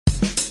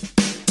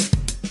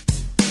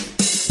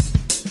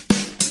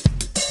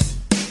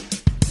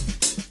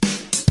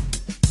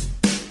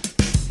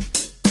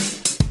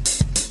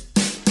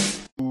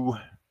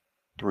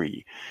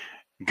Three.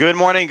 Good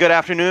morning, good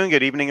afternoon,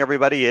 good evening,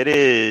 everybody. It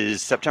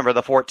is September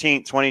the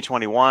 14th,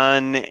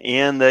 2021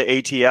 in the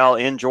ATL,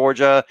 in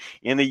Georgia,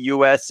 in the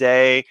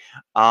USA.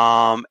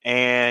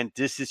 And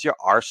this is your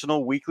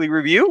Arsenal Weekly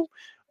Review.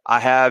 I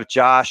have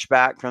Josh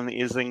back from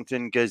the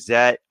Islington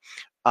Gazette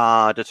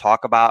to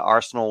talk about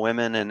Arsenal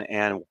women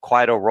and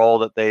quite a role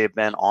that they've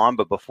been on.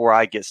 But before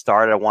I get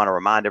started, I want to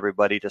remind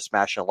everybody to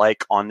smash a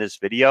like on this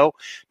video,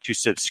 to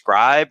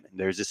subscribe.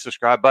 There's a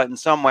subscribe button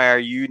somewhere.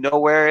 You know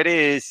where it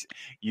is.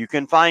 You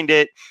can find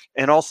it.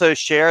 And also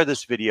share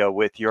this video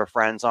with your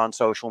friends on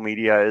social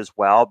media as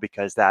well,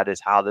 because that is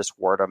how this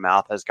word of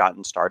mouth has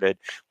gotten started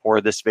for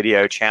this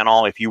video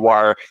channel. If you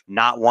are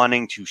not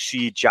wanting to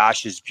see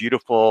Josh's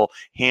beautiful,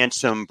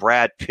 handsome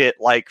Brad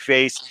Pitt-like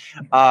face,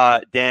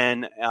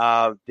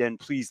 then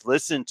please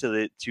listen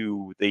to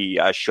the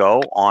show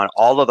on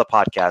all of the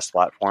podcast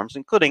platforms,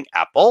 including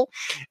Apple,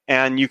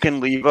 and you can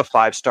leave a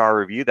 5-star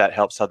review that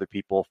helps other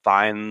people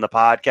find the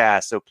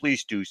podcast. So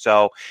please do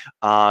so.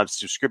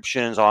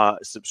 Subscriptions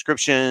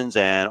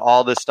and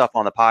all this stuff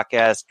on the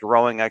podcast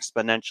growing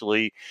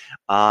exponentially,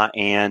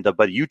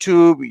 but your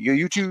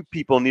YouTube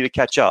people need to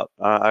catch up.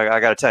 I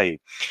got to tell you.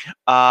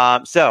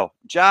 So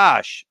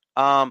Josh,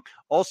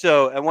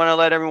 also I want to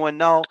let everyone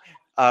know.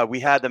 We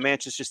had the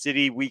Manchester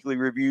City Weekly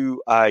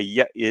Review.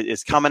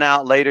 It's coming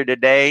out later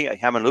today. I'm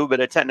having a little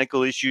bit of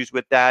technical issues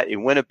with that. It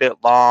went a bit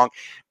long,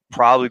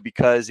 probably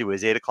because it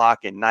was 8 o'clock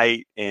at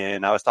night,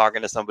 and I was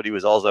talking to somebody who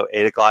was also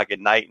 8 o'clock at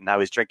night, and I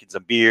was drinking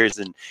some beers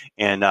and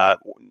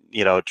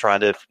trying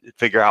to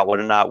figure out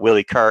whether or not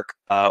Willie Kirk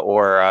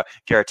or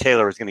Garrett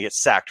Taylor was going to get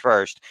sacked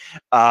first.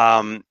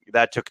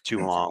 That took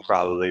too long,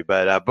 probably,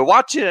 but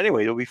watch it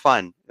anyway. It'll be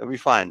fun.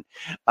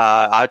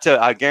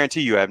 I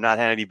guarantee you, I have not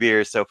had any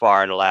beers so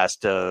far in the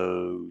last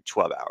 12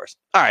 hours.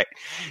 All right,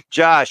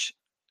 Josh,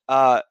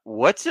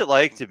 what's it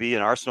like to be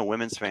an Arsenal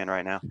women's fan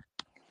right now?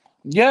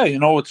 Yeah,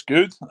 it's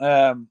good.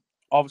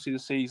 Obviously, the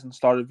season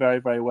started very,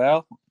 very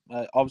well.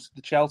 Obviously,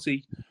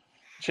 the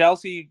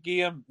Chelsea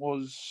game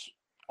was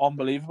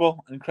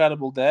unbelievable,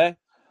 incredible day,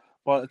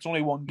 but it's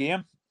only one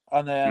game.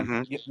 And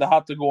then they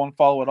had to go and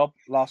follow it up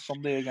last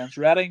Sunday against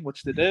Reading,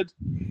 which they did.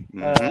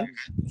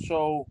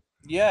 So,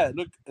 yeah,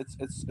 look,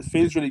 it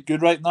feels really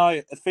good right now.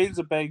 It feels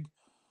a big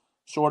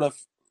sort of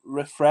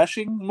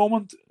refreshing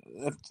moment.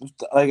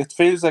 It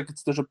feels like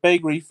there's a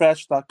big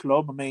refresh to that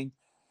club. I mean,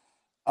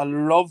 I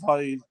love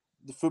how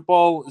the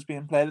football is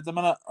being played at the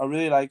minute. I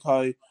really like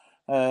how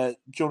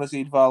Jonas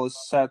Eidevall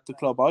has set the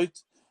club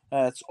out.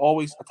 It's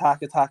always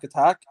attack,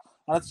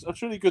 and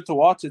it's really good to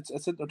watch.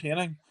 It's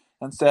entertaining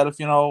instead of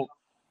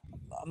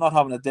I'm not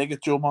having a dig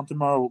at Joe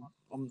Montemurro,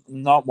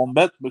 not one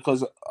bit,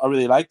 because I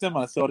really liked him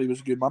and I thought he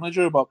was a good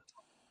manager. But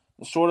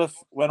sort of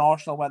when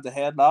Arsenal went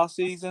ahead last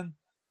season,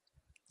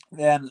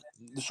 then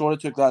they sort of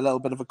took that little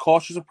bit of a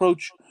cautious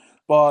approach.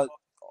 But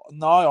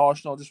now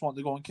Arsenal just want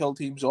to go and kill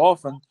teams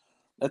off, and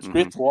it's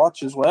great to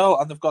watch as well,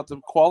 and they've got the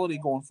quality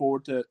going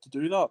forward to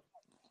do that.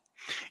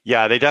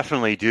 Yeah, they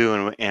definitely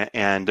do,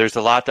 and there's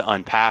a lot to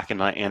unpack,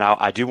 and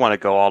I do want to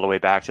go all the way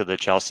back to the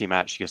Chelsea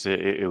match, because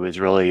it was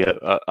really,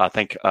 I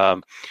think,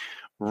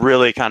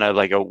 really kind of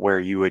like where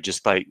you would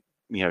just put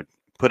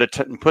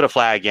a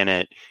flag in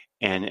it,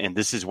 and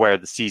this is where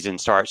the season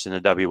starts in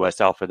the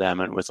WSL for them,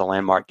 and it was a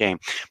landmark game.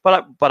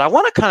 But I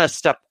want to kind of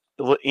step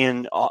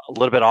in a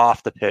little bit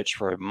off the pitch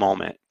for a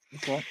moment.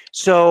 Okay.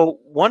 So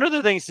one of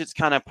the things that's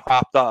kind of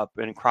cropped up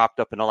in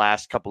the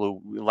last couple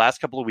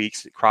of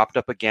weeks, it cropped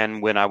up again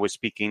when I was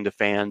speaking to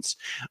fans,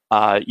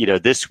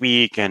 this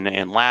week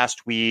and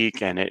last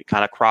week, and it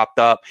kind of cropped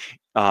up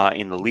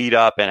in the lead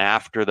up and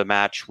after the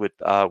match with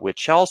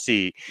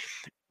Chelsea,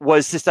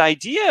 was this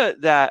idea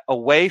that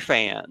away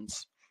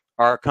fans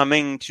are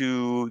coming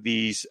to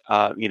these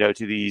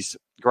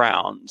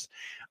grounds.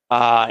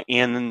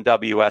 In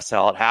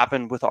WSL. It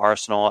happened with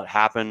Arsenal. It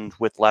happened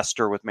with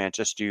Leicester, with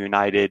Manchester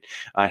United.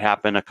 It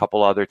happened a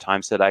couple other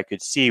times that I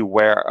could see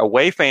where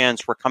away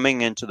fans were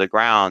coming into the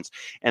grounds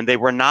and they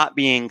were not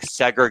being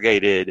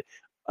segregated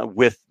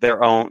with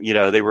their own,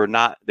 they were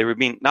not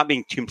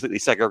being completely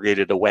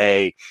segregated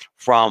away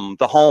from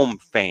the home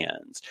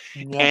fans.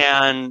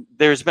 Yeah. And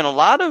there's been a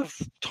lot of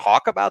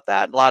talk about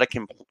that, a lot of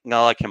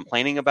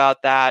complaining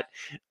about that.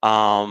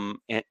 And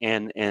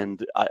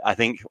I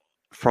think,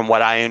 from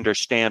what I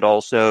understand,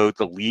 also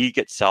the league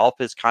itself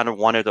has kind of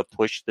wanted to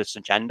push this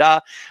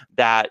agenda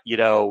that, we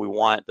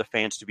want the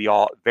fans to be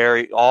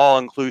all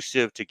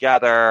inclusive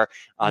together.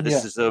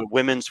 This is a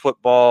women's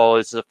football.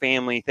 It's a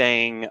family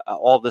thing,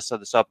 all this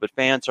other stuff. But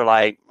fans are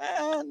like,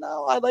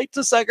 no, I like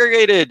to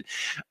segregate it.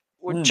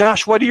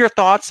 Josh, what are your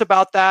thoughts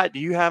about that?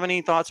 Do you have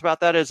any thoughts about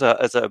that as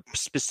a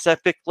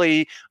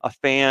specifically a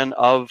fan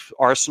of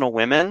Arsenal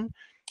women?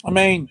 I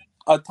mean,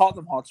 at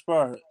Tottenham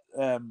Hotspur,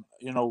 in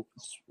the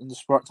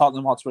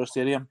Tottenham Hotspur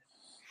Stadium,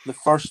 the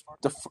first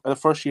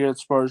year that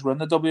Spurs were in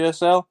the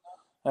WSL,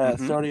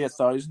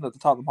 38,000 at the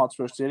Tottenham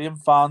Hotspur Stadium,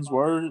 fans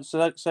were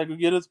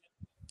segregated,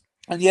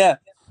 and yeah,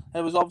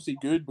 it was obviously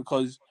good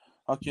because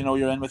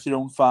you're in with your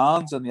own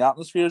fans and the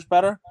atmosphere is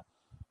better.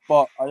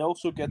 But I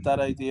also get that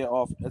idea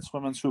of it's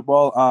women's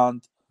football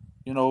and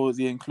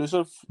the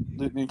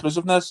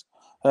inclusiveness,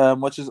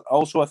 which is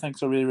also I think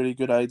is a really really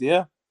good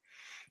idea.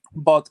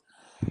 But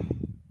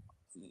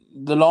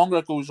the longer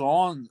it goes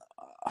on,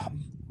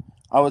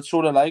 I would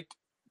sort of like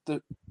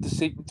the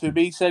seating to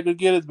be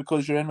segregated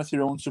because you're in with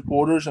your own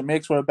supporters. It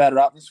makes for a better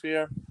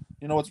atmosphere.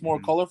 It's more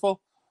colourful.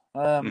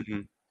 Um,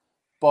 Mm-hmm.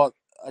 but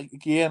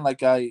again,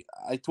 like I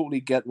totally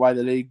get why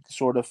the league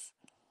sort of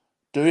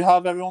do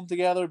have everyone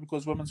together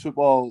because women's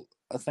football,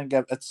 I think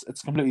it's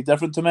completely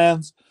different to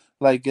men's.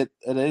 Like it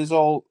is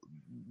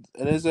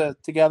a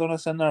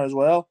togetherness in there as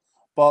well.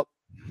 But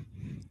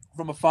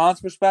from a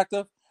fan's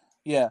perspective,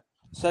 yeah,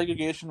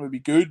 segregation would be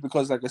good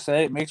because, like I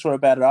say, it makes for a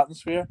better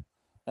atmosphere.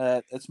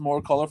 It's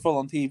more colourful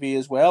on TV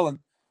as well, and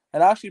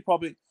it actually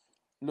probably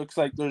looks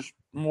like there's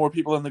more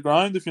people in the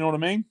ground, if you know what I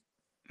mean,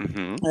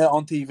 Mm-hmm.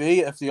 on TV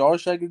if they are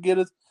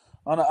segregated.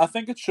 And I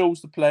think it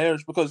shows the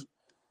players because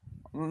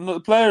the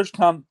players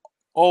can't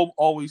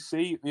always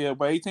see the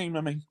away team.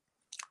 I mean,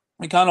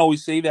 we can't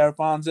always see their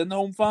fans in the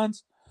home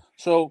fans,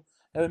 so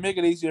it would make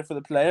it easier for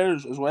the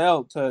players as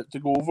well to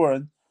go over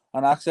and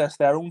access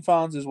their own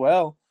fans as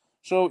well.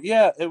 So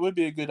yeah, it would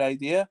be a good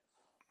idea,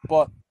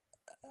 but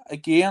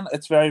again,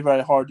 it's very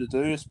very hard to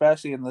do,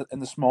 especially in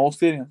the small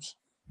stadiums.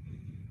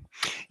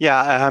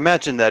 Yeah, I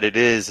imagine that it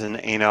is, and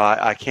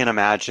I can't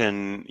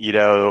imagine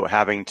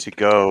having to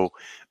go.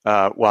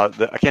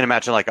 I can't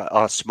imagine like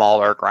a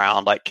smaller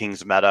ground like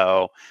Kings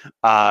Meadow,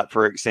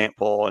 for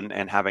example,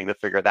 and having to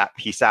figure that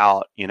piece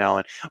out.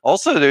 And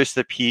also there's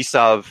the piece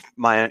of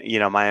my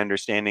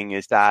understanding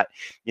is that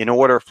in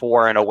order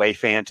for an away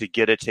fan to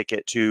get a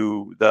ticket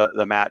to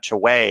the match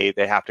away,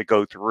 they have to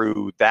go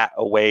through that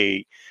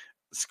away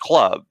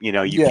club. You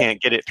Yeah, can't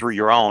get it through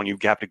your own. You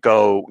have to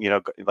go,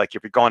 like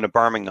if you're going to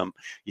Birmingham,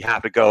 you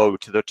have to go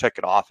to the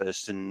ticket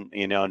office and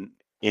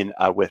in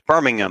with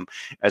Birmingham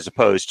as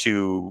opposed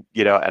to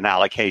an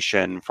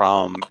allocation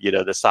from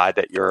the side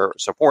that you're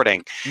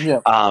supporting,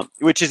 yeah,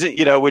 which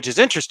is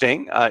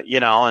interesting,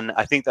 and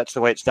I think that's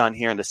the way it's done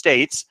here in the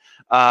States.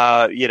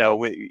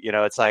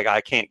 It's like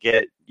I can't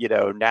get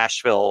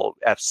Nashville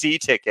FC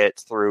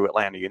tickets through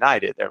Atlanta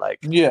United. They're like,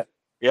 yeah,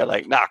 yeah,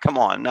 like, nah, come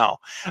on, no.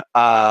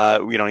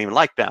 We don't even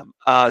like them.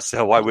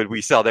 So why would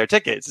we sell their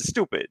tickets? It's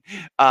stupid.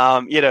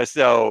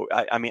 So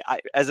I mean,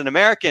 as an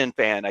American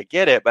fan, I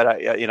get it, but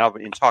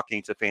in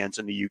talking to fans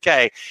in the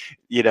UK,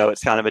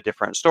 it's kind of a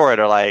different story.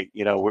 They're like,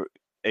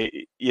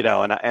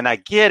 and I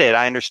get it.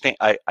 I understand.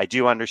 I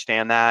do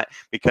understand that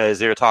because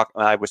they were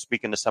talking. I was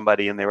speaking to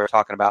somebody and they were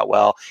talking about,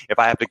 well, if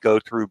I have to go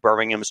through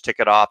Birmingham's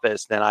ticket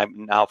office, then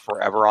I'm now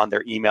forever on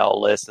their email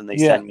list, and they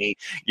yeah, send me,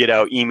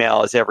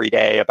 emails every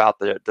day about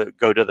the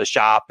go to the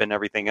shop and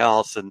everything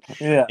else,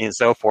 yeah, and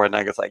so forth. And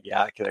I was like,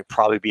 yeah, it could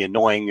probably be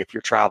annoying if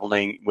you're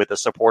traveling with a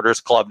supporters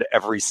club to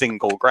every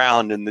single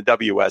ground in the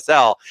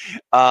WSL.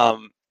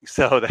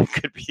 So that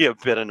could be a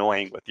bit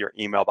annoying with your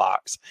email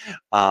box,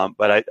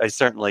 but I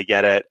certainly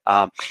get it.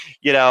 I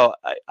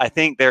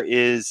think there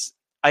is.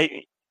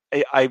 I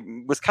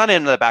was kind of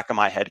in the back of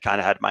my head, kind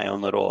of had my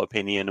own little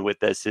opinion with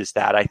this. Is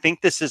that I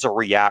think this is a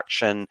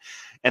reaction,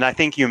 and I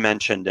think you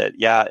mentioned it.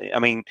 Yeah, I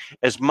mean,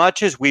 as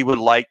much as we would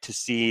like to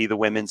see the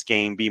women's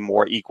game be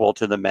more equal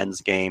to the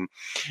men's game,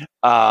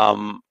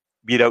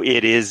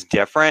 it is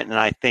different, and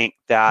I think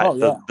that oh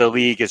yeah, the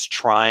league is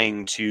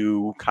trying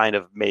to kind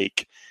of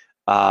make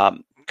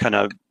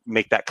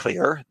that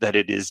clear that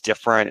it is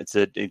different. It's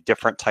a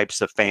different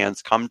types of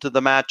fans come to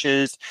the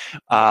matches.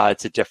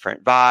 It's a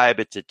different vibe.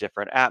 It's a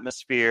different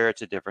atmosphere.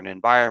 It's a different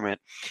environment.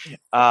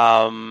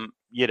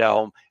 You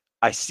know,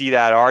 I see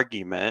that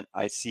argument.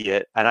 I see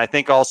it, and I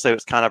think also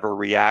it's kind of a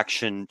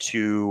reaction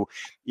to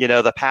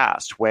the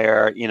past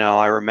where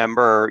I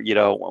remember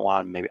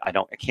well, maybe I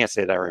can't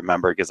say that I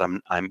remember because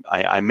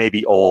I may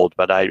be old,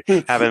 but I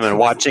haven't been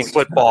watching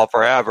football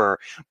forever.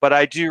 But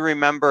I do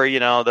remember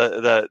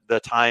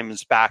the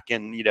times back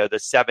in the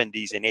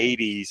 70s and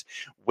 80s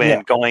when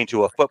yeah, going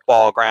to a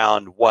football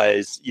ground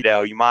was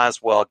you might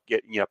as well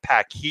get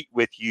pack heat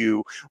with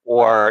you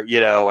or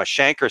a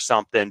shank or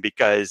something,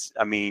 because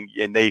I mean,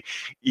 and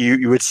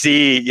you would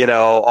see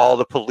all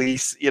the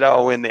police in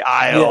the yeah,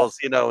 aisles,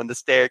 in the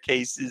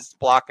staircases,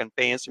 blocking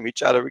fans from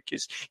each other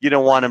because you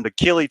don't want them to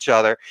kill each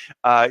other,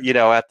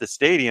 at the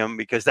stadium,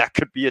 because that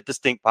could be a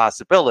distinct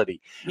possibility.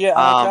 yeah,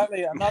 and Um,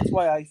 exactly, and that's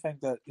why I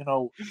think that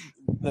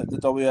the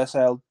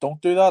WSL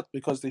don't do that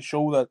because they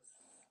show that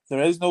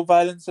there is no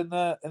violence in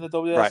the right.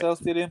 WSL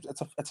stadiums.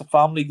 It's a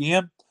family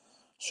game.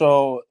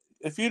 So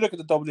if you look at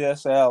the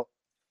WSL,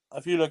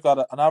 if you look at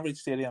an average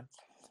stadium,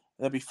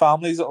 there'll be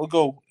families that will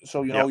go.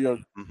 So Yep. your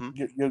Hmm.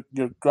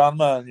 your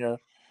grandma and your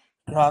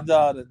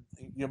granddad and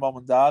your mom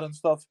and dad and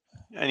stuff.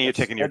 And you're It's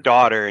taking your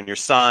daughter and your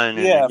son,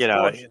 and yeah, of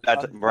course,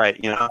 that's right.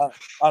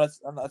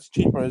 and it's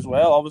cheaper as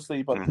well,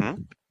 obviously. But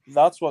Hmm.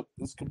 that's what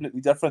is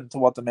completely different to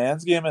what the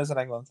men's game is in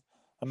England.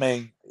 I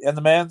mean, in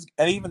the men's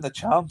and even the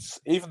chants.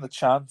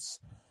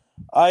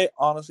 I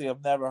honestly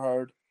have never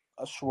heard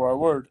a swear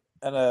word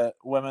in a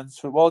women's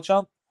football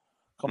chant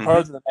Hmm.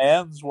 compared to the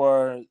men's,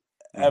 where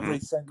Hmm. every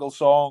single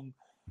song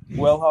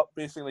will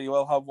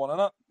have one in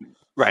it.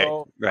 Right,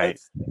 So right.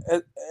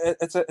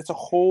 it's a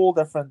whole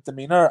different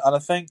demeanor, and I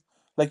think,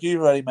 like you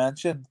already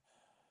mentioned,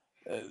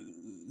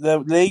 the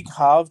league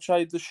have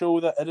tried to show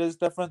that it is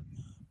different,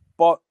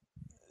 but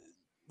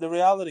the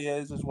reality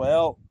is as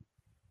well.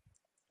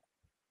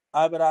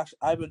 I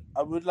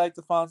would like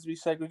the fans to be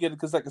segregated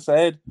because, like I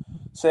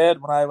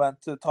said when I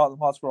went to Tottenham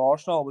Hotspur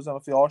Arsenal, I was in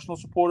with the Arsenal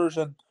supporters,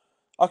 and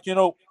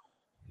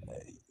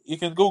you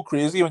can go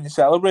crazy when you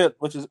celebrate,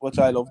 which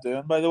I love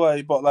doing, by the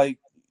way. But like,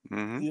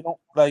 Mm-hmm. you know,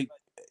 like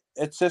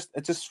it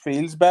just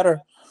feels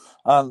better,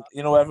 and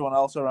everyone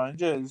else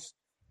around you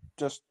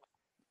just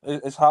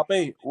is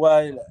happy.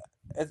 While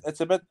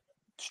it's a bit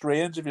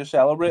strange if you're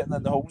celebrating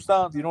in the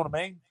homestand. You know what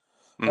I mean?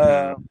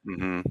 Mm-hmm.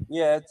 Mm-hmm.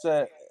 Yeah,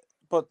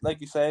 but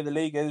like you say, the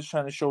league is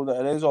trying to show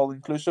that it is all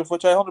inclusive,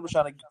 which I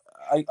 100%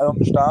 I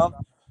understand.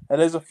 It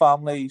is a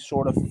family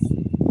sort of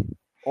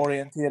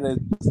orientated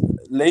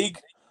league,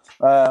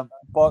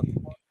 but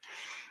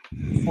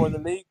for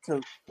the league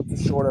to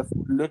sort of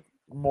look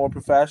more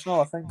professional,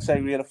 I think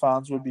segregated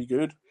fans would be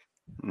good.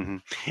 Mm-hmm.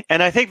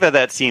 And I think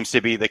that seems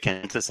to be the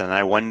consensus. And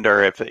I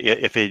wonder if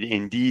it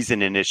indeed is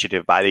an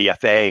initiative by the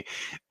FA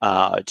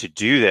to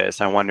do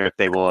this. I wonder if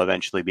they will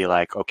eventually be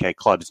like, okay,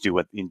 clubs do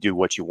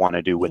what you want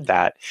to do with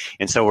that.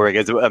 And so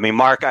I mean,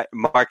 Mark,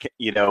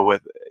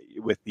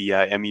 with the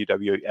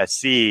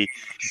MUWSC,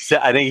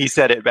 I think he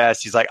said it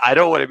best. He's like, I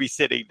don't want to be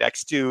sitting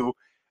next to.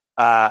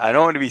 I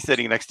don't want to be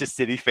sitting next to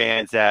City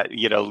fans at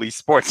Lee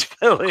Sports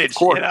Village.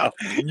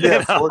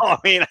 I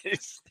mean,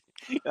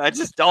 I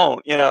just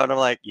don't, and I'm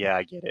like, yeah,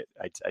 I get it.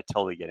 I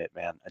totally get it,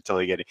 man. I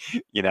totally get it,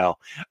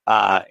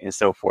 and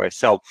so forth.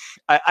 So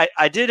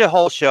I did a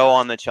whole show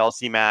on the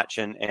Chelsea match,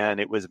 and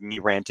it was me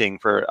ranting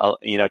for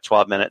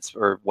 12 minutes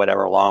or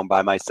whatever long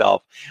by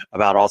myself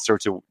about all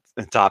sorts of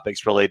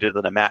topics related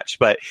to the match.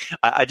 But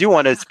I do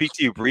want to speak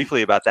to you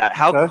briefly about that.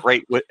 How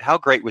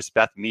great was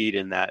Beth Mead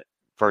in that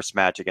first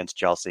match against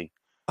Chelsea?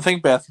 I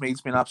think Beth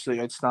Mead's been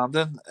absolutely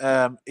outstanding,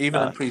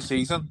 even in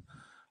pre-season.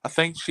 I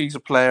think she's a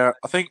player.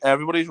 I think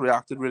everybody's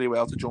reacted really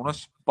well to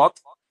Jonas, but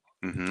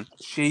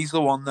she's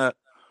the one that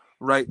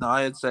right now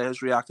I'd say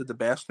has reacted the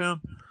best to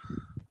him.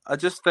 I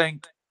just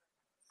think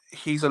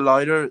he's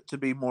allowed her to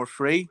be more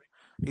free.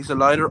 He's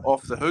allowed her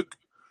off the hook,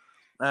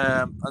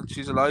 and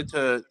she's allowed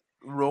to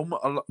roam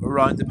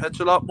around the pitch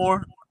a lot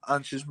more.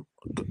 And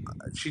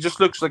she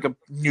just looks like a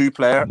new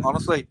player.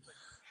 Honestly,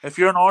 if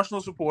you're an Arsenal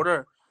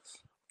supporter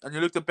and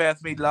you looked at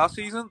Beth Mead last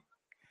season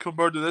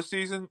compared to this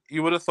season,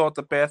 you would have thought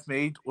that Beth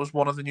Mead was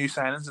one of the new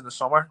signings in the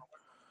summer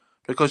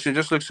because she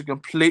just looks a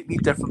completely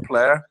different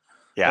player.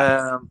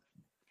 Yeah.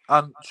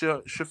 And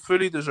she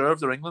fully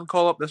deserved her England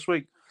call up this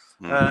week.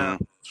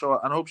 So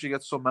I hope she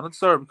gets some minutes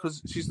there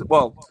because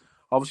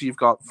obviously you've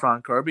got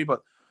Fran Kirby,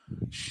 but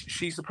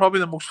she's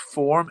probably the most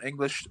formed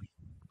English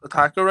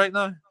attacker right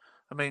now.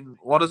 I mean,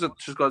 what is it?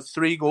 She's got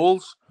 3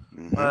 goals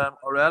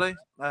already.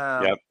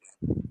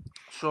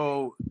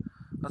 So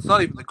that's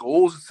not even the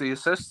goals; it's the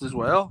assists as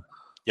well.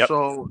 Yep.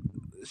 So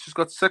she's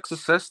got 6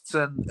 assists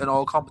in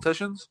all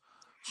competitions.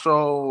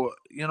 So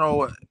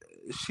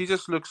she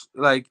just looks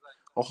like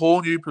a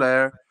whole new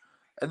player.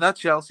 In that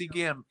Chelsea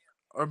game,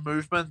 her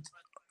movement,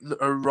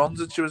 her runs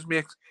that she was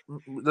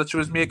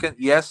making.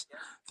 Yes,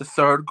 the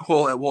 3rd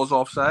goal it was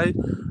offside,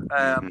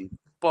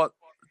 but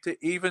to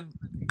even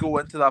go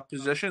into that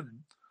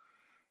position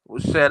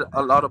was said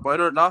a lot about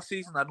her. Last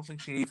season, I don't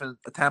think she even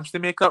attempts to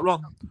make that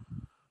run,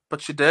 but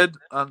she did,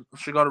 and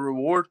she got a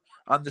reward.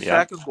 And the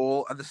second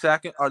goal, and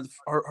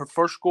her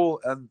first goal,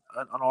 and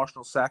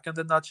Arsenal's second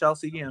in that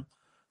Chelsea game,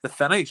 the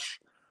finish.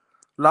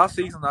 Last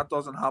season, that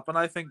doesn't happen.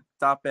 I think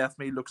that Beth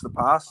Mead looks to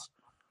pass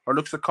or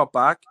looks to cut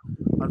back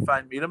and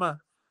find Miedema.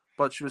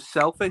 But she was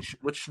selfish,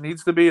 which she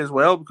needs to be as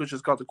well because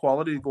she's got the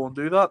quality to go and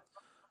do that.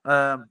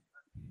 And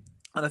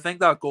I think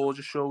that goal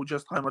just showed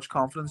just how much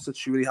confidence that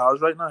she really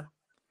has right now.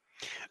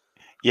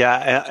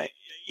 Yeah,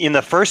 in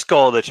the first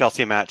goal of the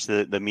Chelsea match,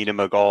 the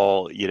Miedema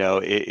goal,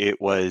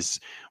 it was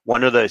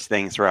one of those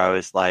things where I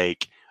was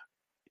like,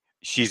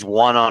 she's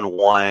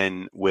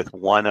one-on-one with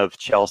one of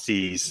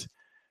Chelsea's,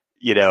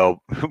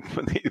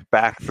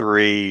 back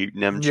 3,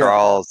 Nim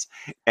Charles,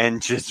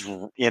 and just,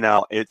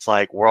 it's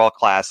like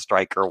world-class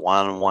striker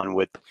one-on-one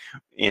with,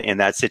 in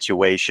that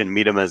situation,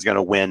 Miedema is going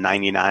to win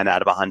 99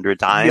 out of 100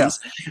 times.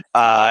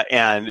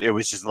 And it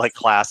was just like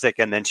classic.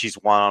 And then she's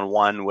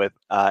one-on-one with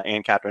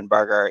Anne-Catherine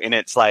Berger. And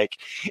it's like,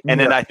 and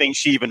then I think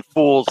she even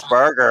fools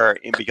Berger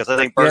because I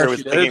think Berger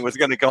was thinking it was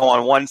going to go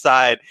on one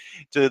side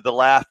to the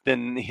left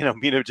and,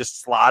 Miedema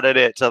just slotted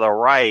it to the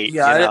right.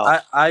 Yeah,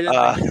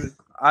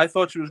 I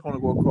thought she was going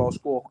to go across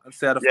goal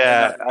instead of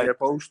near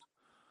post.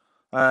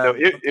 So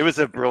it was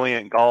a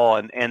brilliant goal,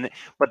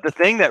 but the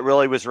thing that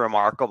really was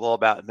remarkable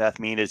about Beth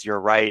Mead is you're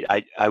right.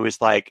 I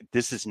was like,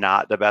 this is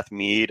not the Beth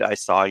Mead I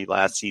saw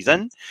last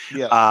season.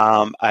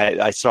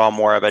 I saw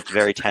more of a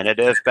very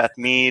tentative Beth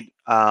Mead,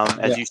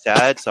 as you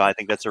said. So I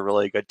think that's a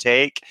really good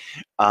take.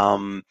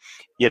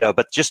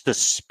 But just the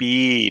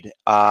speed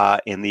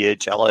and the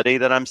agility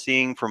that I'm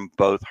seeing from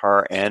both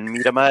her and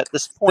Miedema at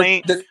this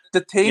point.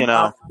 The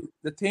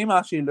team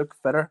actually look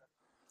fitter.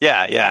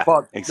 Yeah,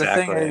 But the thing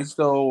exactly. is,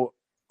 though,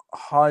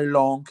 how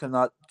long can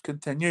that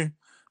continue?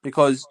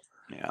 Because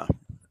Yeah.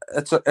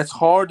 it's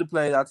hard to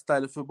play that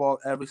style of football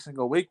every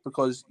single week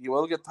because you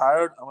will get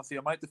tired, and with the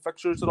amount of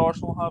fixtures that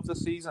Arsenal have this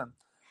season,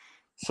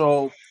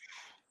 so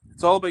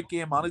it's all about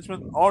game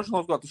management. Arsenal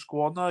have got the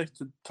squad now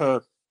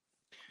to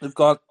they've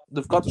got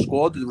the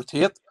squad to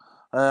rotate.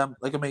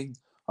 Like I mean,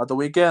 at the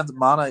weekend,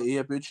 Mana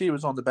Iabuchi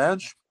was on the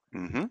bench.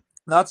 Mm-hmm.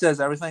 That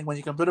says everything. When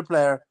you can put a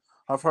player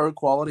of her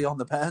quality on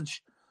the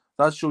bench,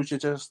 that shows you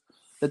just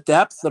the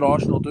depth that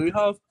Arsenal do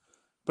have,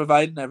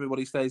 providing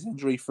everybody stays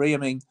injury free. I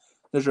mean,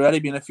 there's already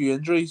been a few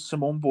injuries.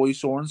 Simone Boy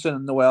Sorensen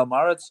and Noel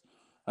Maritz.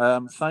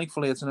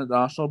 Thankfully, it's an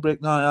international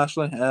break now,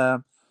 Ashley.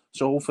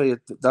 So hopefully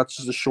that's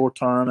just a short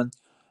term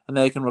and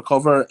they can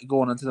recover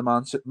going into the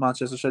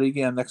Manchester City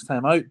game next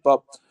time out.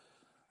 But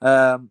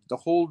the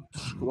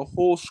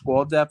whole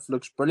squad depth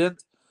looks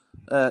brilliant.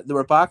 They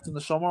were backed in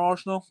the summer.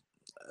 Arsenal.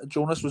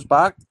 Jonas was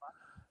backed,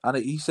 and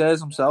he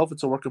says himself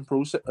it's a work in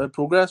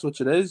progress,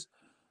 which it is.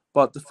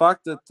 But the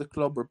fact that the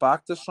club were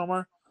back this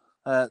summer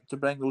to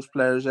bring those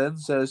players in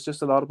says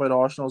just a lot about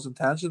Arsenal's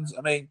intentions.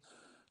 I mean,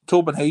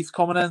 Tobin Heath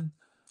coming in.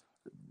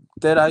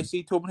 Did I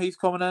see Tobin Heath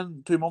coming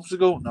in 2 months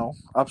ago? No,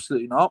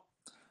 absolutely not.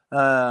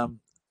 And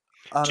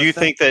Do you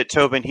think that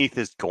Tobin Heath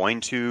is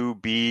going to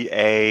be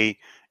a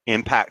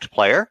impact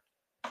player?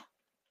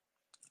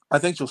 I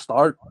think she'll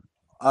start.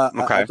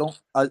 Okay.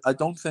 I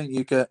don't think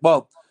you can.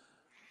 Well,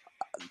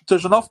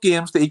 there's enough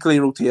games to equally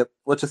rotate,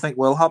 which I think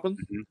will happen.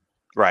 Mm-hmm.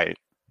 Right.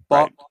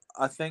 But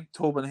I think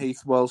Tobin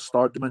Heath will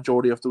start the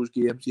majority of those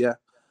games. Yeah,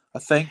 I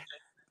think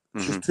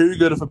she's too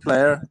good of a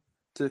player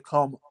to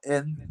come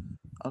in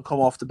and come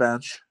off the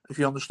bench. If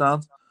you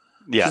understand,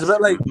 yes. She's a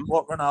bit like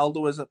what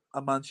Ronaldo is at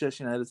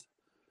Manchester United.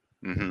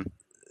 Mm-hmm.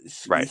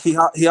 Right. He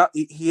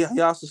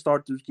has to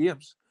start those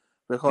games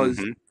because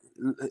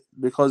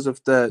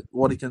of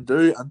what he can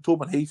do, and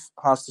Tobin Heath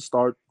has to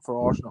start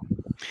for Arsenal.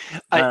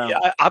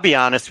 I'll be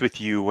honest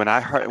with you. When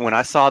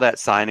I saw that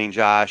signing,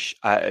 Josh,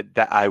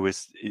 I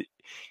was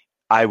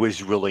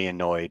really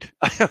annoyed.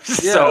 I was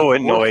so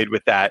annoyed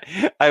with that.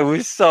 I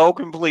was so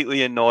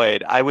completely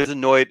annoyed. I was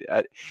annoyed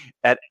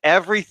at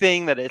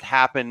everything that had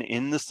happened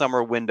in the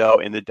summer window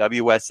in the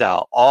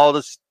WSL, all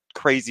this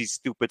crazy,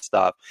 stupid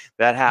stuff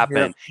that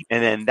happened.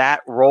 And then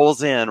that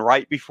rolls in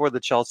right before the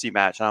Chelsea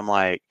match. And I'm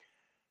like,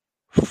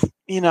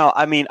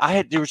 I mean,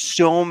 there were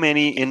so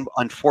many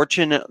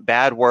unfortunate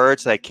bad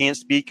words that I can't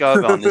speak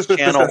of on this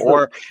channel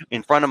or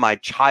in front of my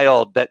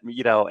child that,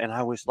 and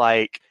I was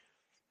like,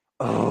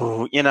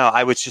 oh,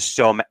 I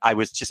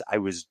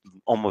was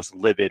almost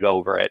livid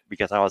over it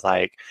because I was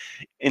like,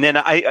 and then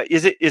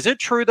is it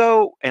true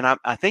though? And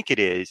I think it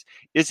is.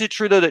 Is it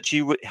true though that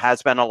she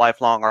has been a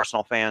lifelong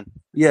Arsenal fan?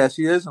 Yeah,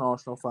 she is an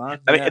Arsenal fan.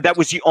 I mean, that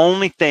was the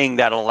only thing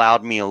that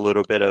allowed me a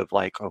little bit of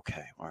like,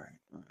 okay, all right,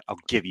 I'll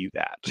give you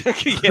that.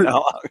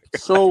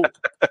 So,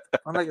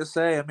 and like I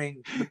say, I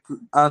mean,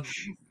 and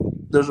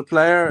there's a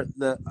player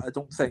that I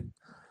don't think,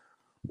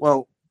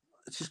 well,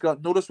 she's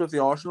got noticed with the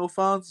Arsenal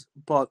fans,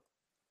 but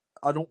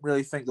I don't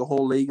really think the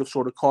whole league have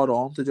sort of caught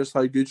on to just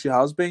how good she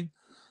has been.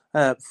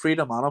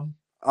 Frida Manum,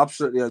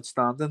 absolutely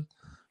outstanding.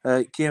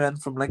 Came in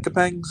from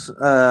Linkopings,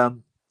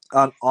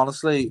 and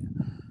honestly,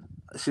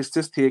 she's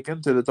just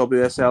taken to the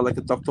WSL like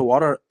a duck to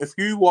water. If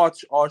you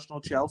watch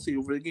Arsenal Chelsea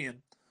over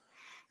again,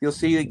 you'll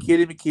see that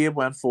Katie McCabe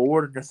went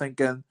forward, and you're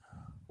thinking,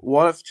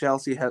 what if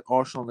Chelsea hit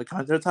Arsenal in the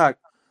counter attack?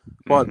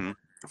 But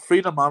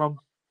Frida Manum,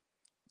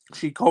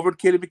 she covered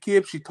Katie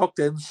McCabe. She tucked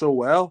in so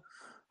well,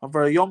 and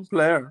for a young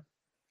player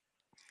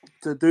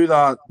to do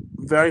that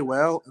very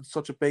well in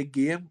such a big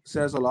game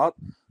says a lot.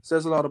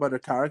 Says a lot about her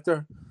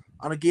character.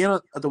 And again,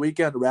 at the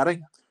weekend,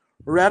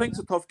 Reading's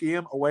a tough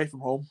game away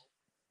from home.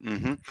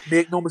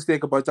 Make no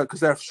mistake about that, because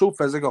they're so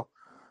physical.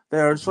 They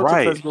are such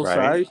a physical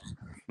side.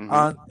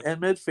 And in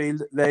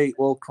midfield, they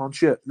will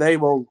crunch you. They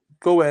will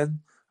go in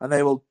and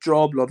they will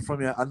draw blood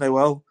from you, and they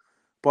will.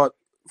 But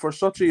for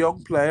such a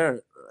young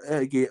player,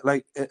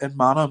 like in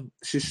Manum,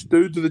 she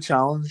stood to the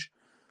challenge,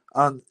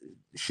 and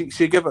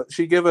she give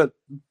it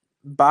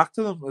back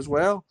to them as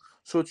well.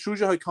 So it shows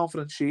you how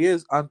confident she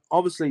is. And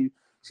obviously,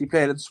 she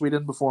played in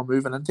Sweden before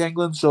moving into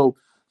England, so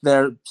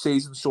their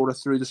season sort of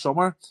through the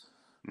summer.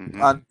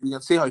 And you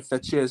can see how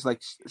fit she is.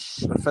 Like,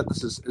 her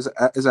fitness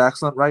is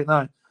excellent right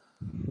now.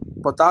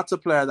 But that's a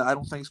player that I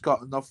don't think's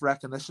got enough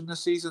recognition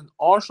this season.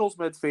 Arsenal's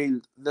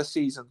midfield this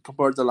season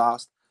compared to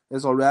last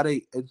is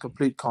already in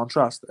complete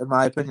contrast, in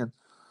my opinion.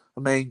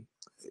 I mean,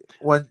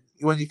 when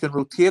you can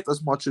rotate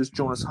as much as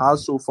Jonas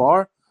has so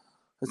far,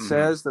 it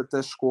says that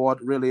this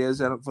squad really is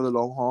in it for the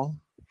long haul.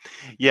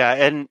 Yeah,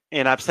 and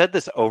I've said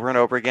this over and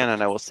over again,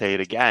 and I will say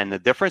it again. The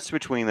difference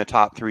between the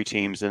top three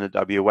teams in the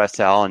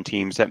WSL and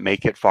teams that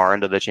make it far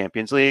into the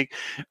Champions League,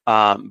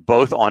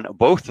 both on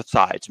both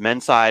sides,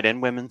 men's side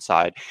and women's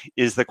side,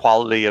 is the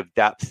quality of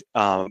depth,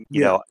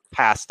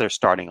 past their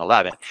starting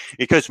 11.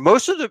 Because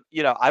most of the,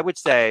 I would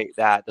say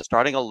that the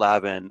starting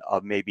 11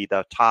 of maybe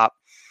the top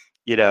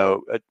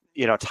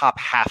top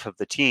half of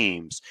the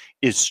teams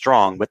is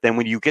strong. But then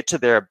when you get to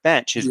their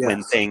bench is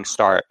when things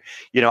start.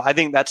 I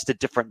think that's the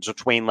difference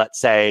between, let's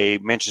say,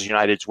 Manchester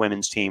United's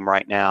women's team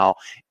right now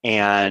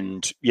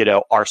and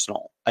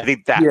Arsenal. I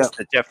think that's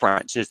the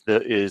difference.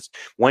 Is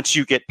once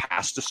you get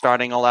past the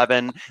starting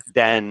 11,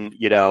 then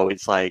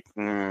it's like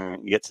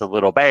it gets a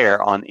little bare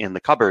in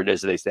the cupboard,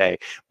 as they say.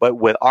 But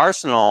with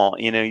Arsenal,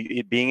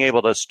 being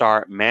able to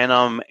start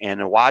Manum and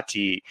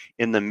Iwati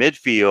in the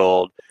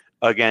midfield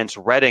against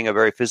Reading, a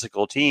very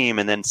physical team,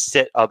 and then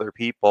sit other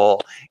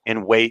people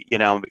and wait,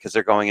 because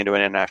they're going into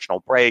an international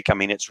break. I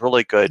mean, it's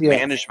really good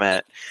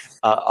management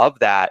of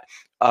that.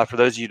 For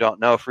those of you who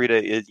don't know,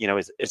 Frida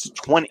is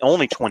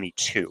only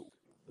 22.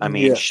 I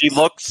mean, she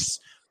looks,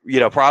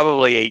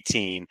 probably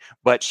 18,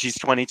 but she's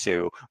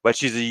 22. But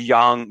she's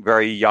a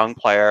very young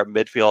player,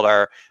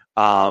 midfielder,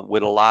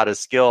 with a lot of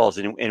skills,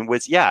 and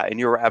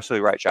you're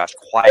absolutely right, Josh.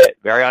 Quiet,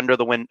 very under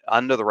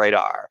the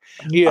radar.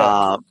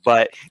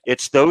 But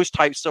it's those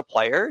types of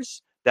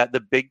players that the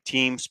big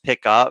teams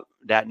pick up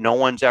that no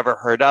one's ever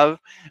heard of,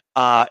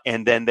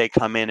 and then they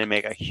come in and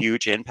make a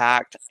huge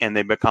impact, and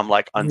they become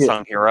like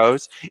unsung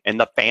heroes. And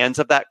the fans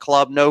of that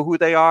club know who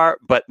they are,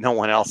 but no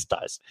one else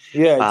does.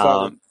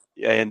 Yeah,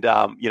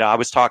 exactly. I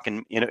was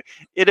talking,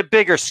 at a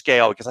bigger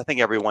scale, because I think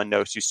everyone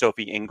knows who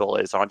Sophie Ingle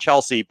is on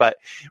Chelsea, but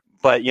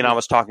I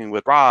was talking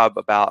with Rob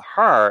about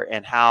her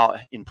and how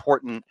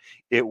important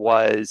it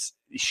was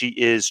she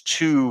is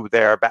to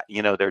their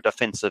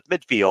defensive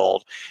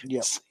midfield,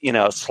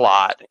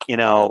 slot,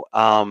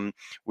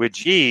 with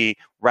G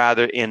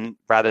rather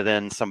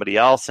than somebody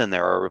else in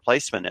there or a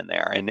replacement in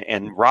there.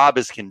 And Rob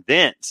is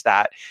convinced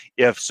that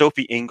if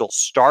Sophie Ingle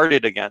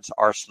started against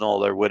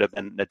Arsenal, there would have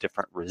been a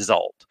different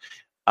result.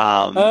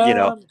 I'm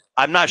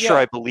not sure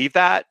I believe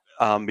that.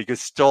 Because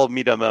still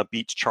Miedema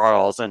beats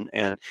Charles and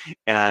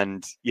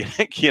and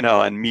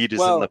Mead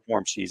is in the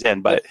form she's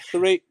in. But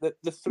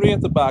the three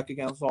at the back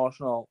against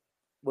Arsenal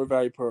were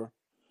very poor.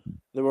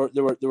 They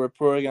were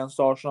poor against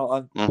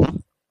Arsenal,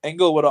 and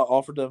Ingle would have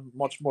offered them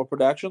much more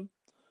protection.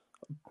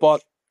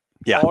 But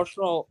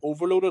Arsenal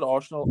overloaded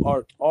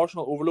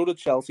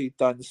Chelsea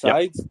down the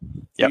sides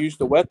to use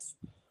the width.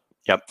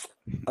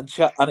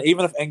 And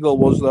even if Ingle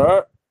was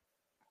there,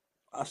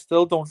 I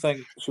still don't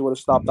think she would have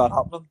stopped that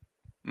happening.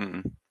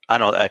 Mm-hmm.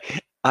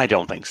 I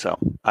don't think so.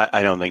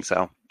 I don't think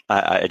so.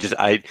 I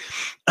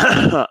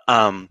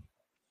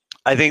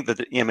think that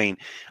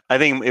I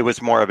think it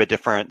was more of a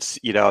difference,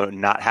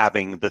 not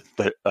having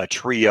the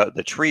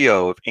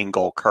trio of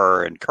Ingle,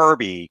 Kerr, and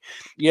Kirby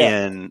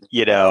in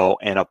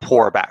a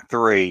poor back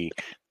three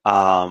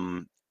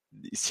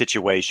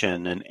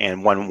situation,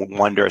 and one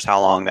wonders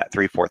how long that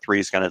 3-4-3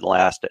 is going to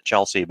last at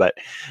Chelsea, but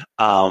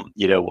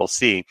we'll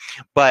see.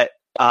 But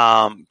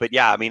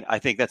yeah, I mean, I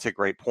think that's a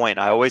great point.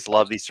 I always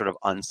love these sort of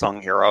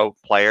unsung hero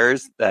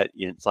players that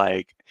it's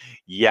like,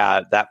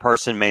 that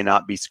person may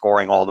not be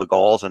scoring all the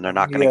goals and they're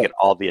not going to get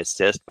all the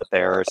assists, but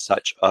they're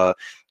such a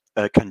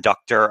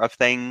conductor of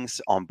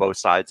things on both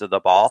sides of the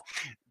ball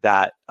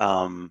that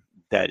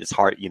is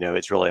hard.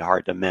 It's really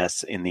hard to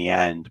miss in the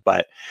end.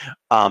 But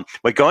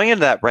going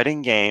into that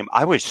Reading game,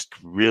 I was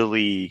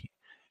really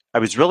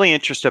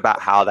interested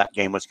about how that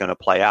game was going to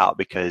play out,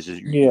 because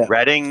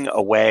Reading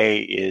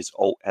away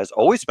has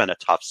always been a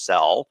tough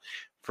sell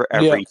for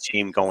every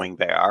team going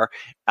there,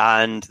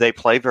 and they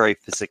play very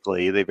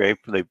physically.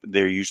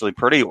 They're usually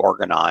pretty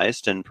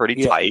organized and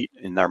pretty tight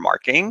in their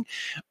marking,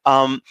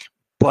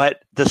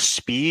 but the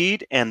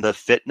speed and the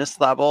fitness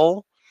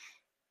level,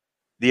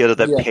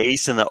 the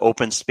pace and the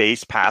open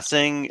space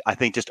passing, I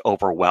think just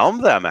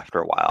overwhelmed them after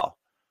a while.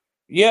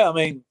 Yeah, I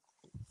mean,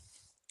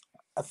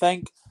 I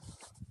think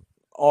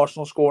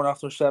Arsenal scoring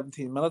after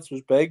 17 minutes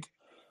was big.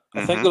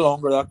 I think the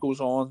longer that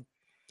goes on,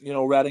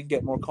 Reading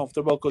get more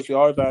comfortable, because they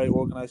are a very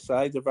organised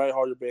side. They're very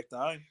hard to break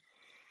down.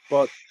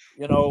 But,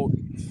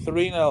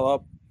 3-0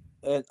 up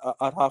at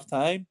half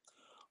time,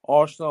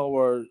 Arsenal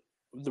were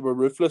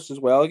ruthless as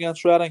well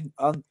against Reading.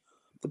 And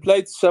they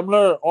played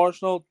similar,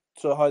 Arsenal,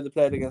 to how they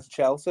played against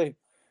Chelsea.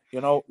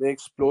 They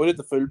exploited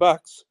the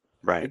fullbacks.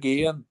 Right.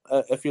 Again,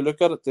 if you look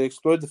at it, they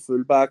exploited the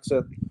fullbacks,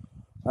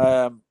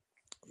 and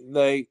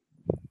they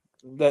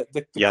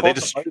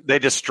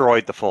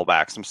destroyed the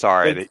fullbacks. I'm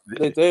sorry.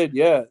 They did,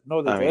 yeah.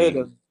 No, they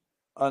did.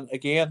 And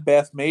again,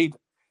 Beth Mead,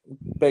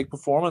 big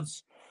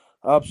performance.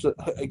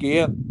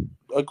 Again,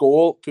 a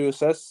goal, 2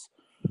 assists.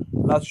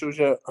 And that shows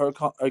you her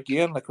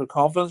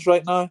confidence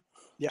right now.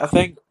 Yeah. I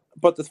think,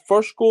 but the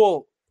first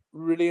goal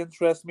really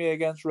interests me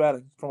against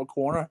Reading from a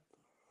corner.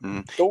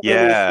 Don't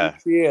really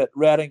appreciate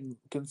Reading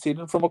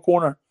conceding from a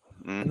corner.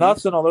 And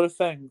that's another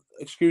thing.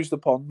 Excuse the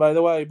pun, by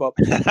the way, but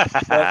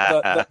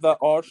that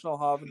Arsenal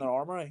have in their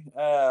armory,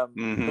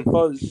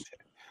 because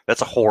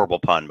that's a horrible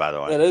pun, by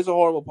the way. It is a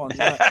horrible pun,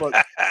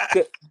 but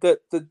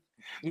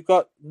you've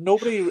got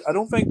nobody. I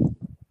don't think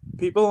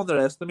people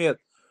underestimate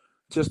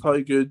just how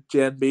good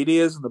Jen Beattie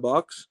is in the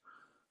box,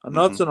 and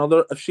that's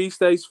another. If she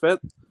stays fit,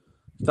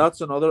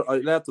 that's another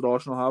outlet that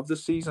Arsenal have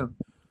this season.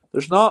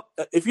 There's not.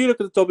 If you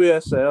look at the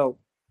WSL,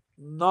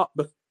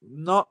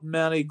 not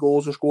many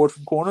goals are scored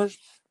from corners.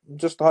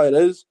 just how it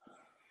is.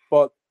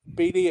 But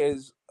Beattie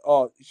is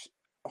how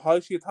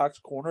she attacks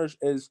corners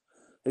is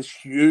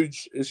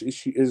huge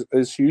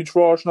is huge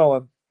for Arsenal,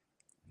 and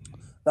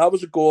that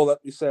was a goal that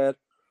we said,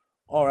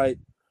 all right,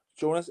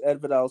 Jonas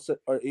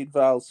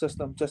Edvidal's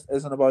system just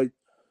isn't about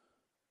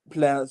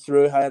playing it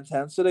through high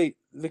intensity.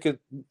 The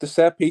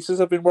set pieces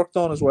have been worked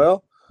on as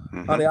well.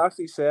 And he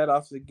actually said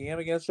after the game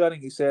against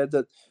Reading, he said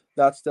that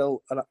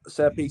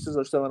set pieces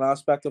are still an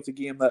aspect of the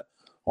game that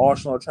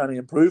Arsenal are trying to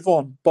improve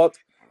on. But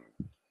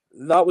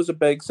that was a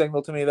big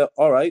signal to me that,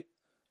 all right,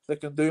 they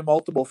can do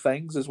multiple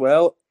things as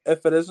well.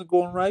 If it isn't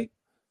going right,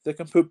 they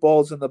can put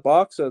balls in the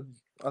box. And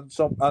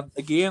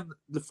again,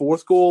 the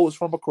fourth goal was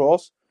from a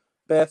cross.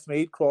 Beth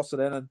Mead crossed it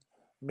in and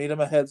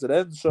Miedema heads it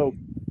in. So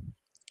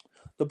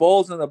the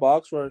balls in the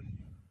box were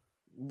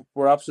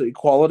absolutely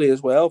quality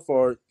as well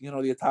for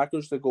the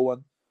attackers to go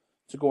and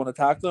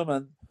attack them,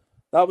 and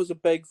that was a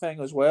big thing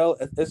as well.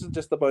 It isn't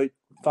just about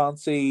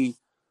fancy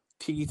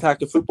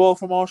tiki-taka football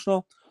from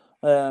Arsenal.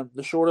 They're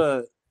sort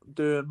of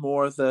doing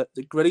more of the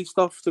gritty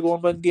stuff to go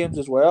and win games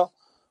as well,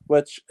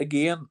 which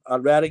again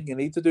at Reading you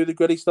need to do the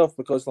gritty stuff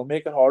because they'll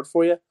make it hard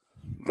for you.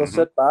 They'll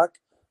sit back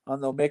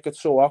and they'll make it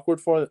so awkward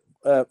for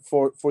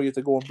you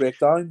to go and break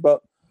down.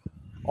 But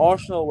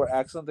Arsenal were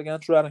excellent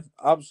against Reading.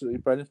 Absolutely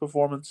brilliant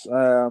performance.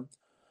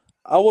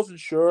 I wasn't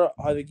sure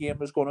how the game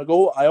was going to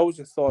go. I always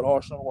just thought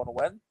Arsenal were going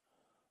to win.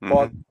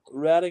 But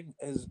Reading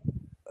is,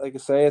 like I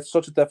say, it's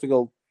such a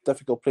difficult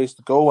place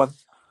to go. And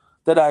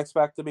did I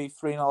expect to be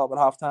 3-0 up at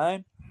half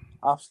time?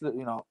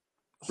 Absolutely not.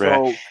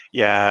 So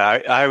yeah,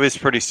 I was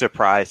pretty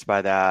surprised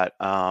by that.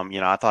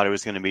 I thought it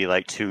was going to be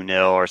like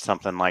 2-0 or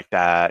something like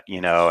that,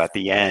 at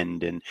the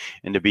end, and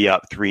to be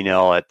up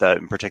 3-0 at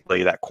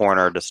particularly that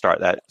corner to start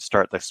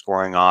the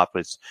scoring off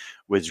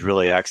was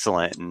really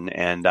excellent.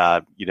 And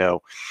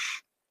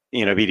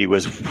Beattie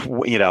was,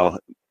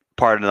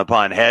 pardon the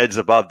pun, heads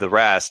above the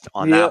rest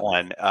on that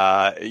one,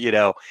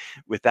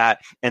 with that.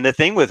 And the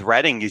thing with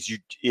Reading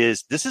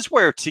is this is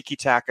where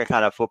tiki-taka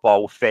kind of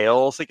football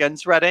fails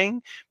against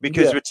Reading,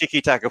 because with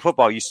tiki-taka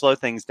football, you slow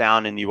things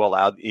down and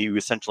you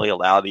essentially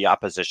allow the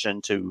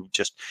opposition to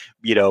just,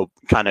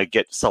 kind of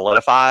get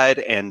solidified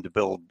and to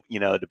build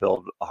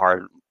a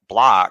hard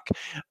block.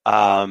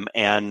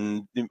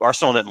 And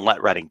Arsenal didn't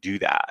let Reading do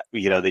that.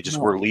 They just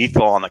were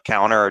lethal on the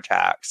counter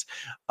attacks.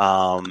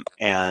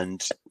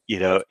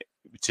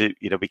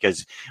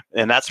 Because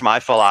that's my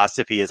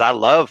philosophy is I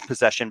love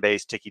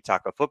possession-based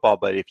tiki-taka football,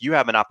 but if you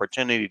have an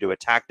opportunity to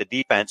attack the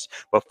defense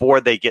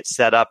before they get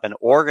set up and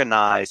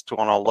organized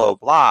on a low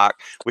block,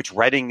 which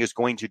Reading is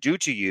going to do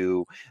to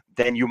you,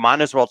 then you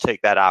might as well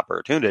take that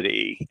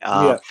opportunity.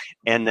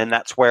 And then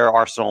that's where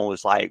Arsenal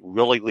was like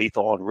really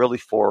lethal and really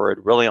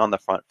forward, really on the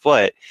front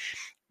foot.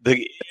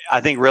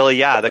 I think really,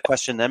 the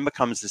question then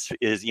becomes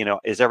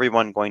is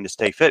everyone going to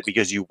stay fit?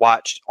 Because you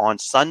watched on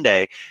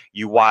Sunday,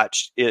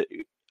 it,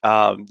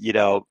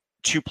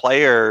 two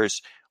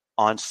players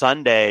on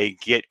Sunday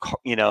get,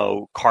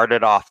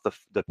 carted off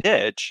the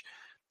pitch,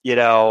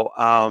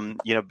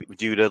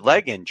 due to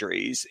leg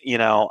injuries,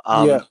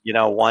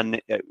 one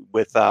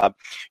with, a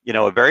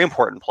very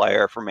important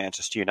player for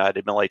Manchester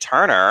United, Millie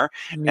Turner,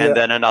 and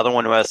then another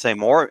one with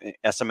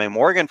SMA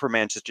Morgan for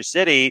Manchester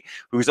City,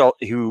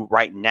 who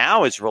right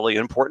now is really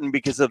important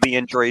because of the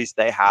injuries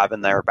they have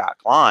in their back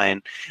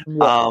line.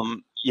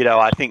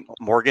 I think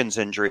Morgan's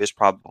injury is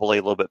probably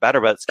a little bit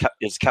better, but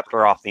it's kept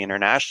her off the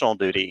international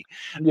duty.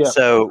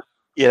 So,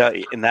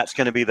 and that's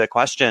going to be the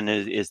question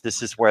is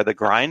this is where the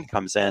grind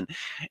comes in.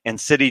 And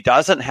City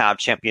doesn't have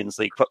Champions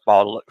League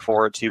football to look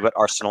forward to, but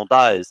Arsenal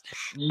does.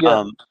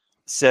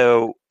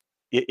 So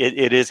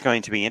it is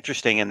going to be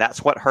interesting. And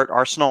that's what hurt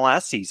Arsenal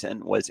last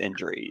season was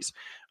injuries.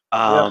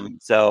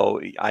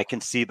 So I can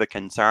see the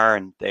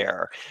concern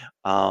there.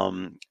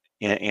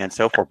 And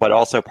so forth, but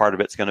also part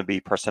of it's going to be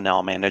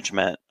personnel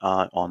management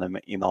on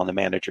the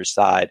manager's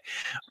side.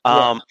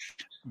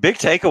 Big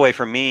takeaway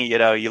for me,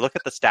 you look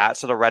at the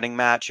stats of the Reading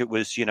match. It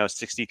was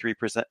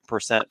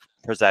 63%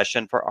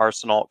 possession for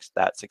Arsenal.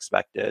 That's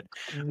expected.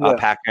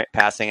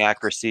 Passing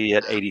accuracy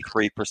at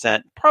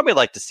 83%. Probably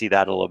like to see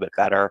that a little bit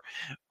better.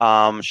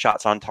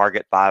 Shots on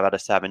target 5 out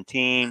of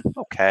 17.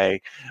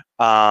 Okay.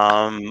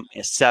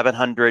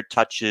 700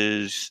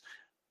 touches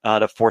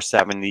to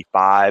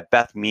 475.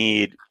 Beth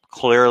Mead.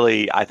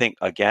 Clearly, I think,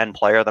 again,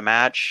 player of the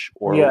match.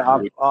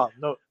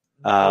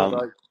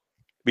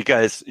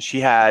 Because she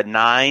had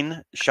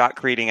 9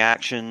 shot-creating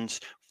actions,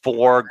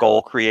 4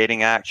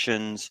 goal-creating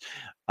actions,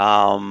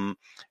 1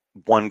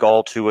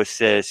 goal, 2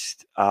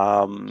 assists,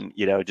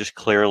 just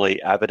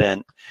clearly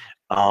evident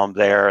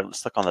there.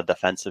 Let's look on the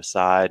defensive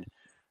side.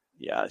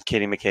 Yeah,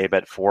 Katie McCabe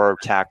had 4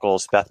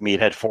 tackles. Beth Mead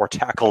had 4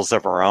 tackles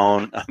of her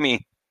own. I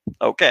mean,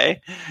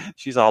 okay.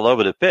 She's all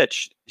over the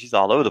pitch. She's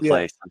all over the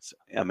place.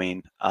 I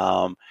mean,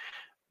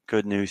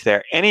 good news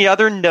there. Any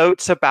other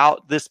notes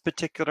about this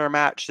particular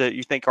match that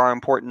you think are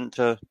important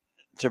to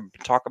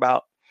talk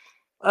about?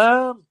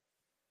 I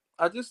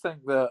just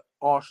think that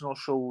Arsenal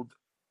showed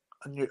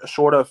a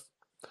sort of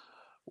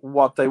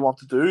what they want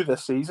to do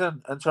this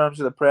season in terms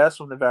of the press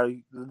from the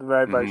very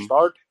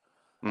start.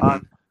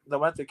 And they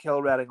went to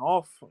kill Reading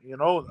off.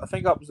 I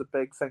think that was a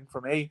big thing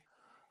for me.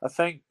 I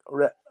think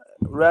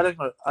Reading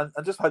and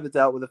just how they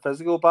dealt with the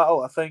physical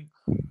battle. I think,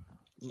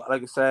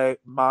 like I say,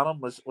 Manham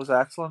was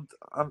excellent,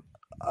 and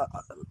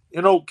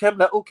Kim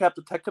Little kept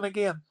it ticking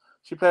again.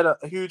 She played a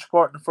huge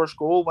part in the first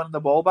goal, winning the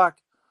ball back.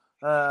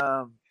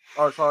 The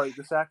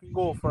second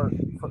goal for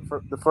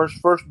the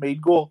first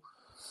Mead goal,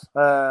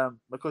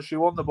 because she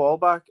won the ball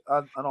back,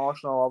 and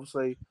Arsenal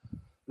obviously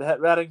they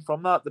hit Reading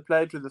from that. They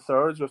played through the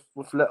thirds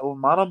with Little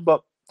and Manham,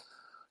 but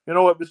it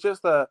was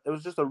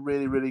just a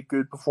really, really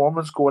good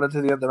performance going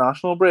into the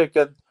international break,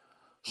 and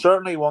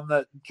certainly one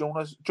that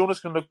Jonas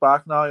can look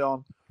back now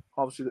on.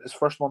 Obviously, his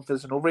first month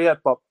isn't over yet,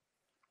 but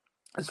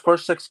his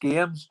first 6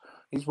 games,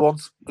 he's won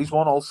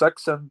all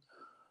 6, and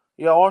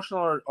yeah,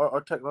 Arsenal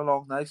are ticking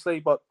along nicely.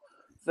 But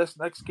this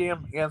next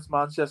game against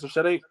Manchester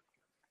City,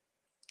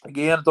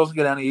 again, it doesn't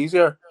get any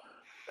easier.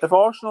 If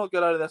Arsenal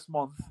get out of this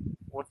month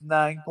with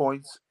 9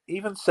 points,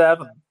 even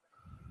 7,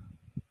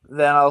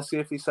 then I'll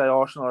safely say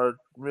Arsenal are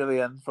really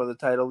in for the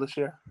title this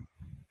year.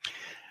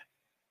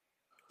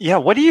 Yeah,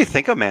 what do you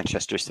think of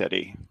Manchester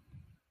City?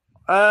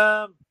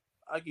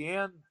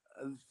 Again,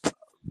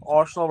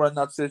 Arsenal were in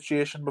that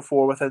situation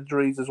before with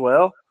injuries as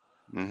well.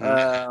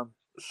 Mm-hmm.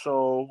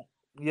 So,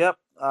 yep,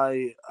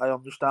 I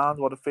understand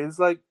what it feels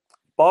like.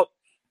 But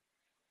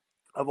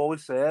I've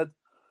always said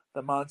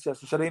that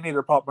Manchester City need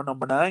a proper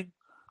number 9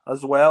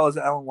 as well as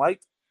Ellen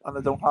White, and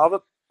they don't have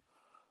it.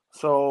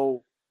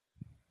 So,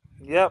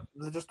 yep,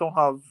 they just don't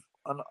have.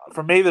 And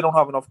for me, they don't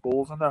have enough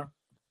goals in there.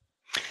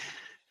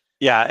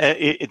 Yeah,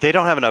 they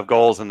don't have enough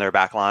goals in their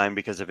back line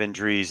because of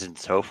injuries and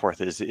so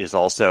forth is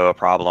also a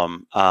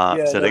problem.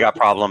 So they got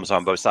problems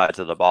on both sides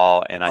of the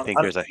ball, and I think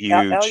there's a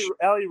huge...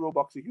 Ellie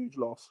Roebuck's a huge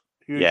loss.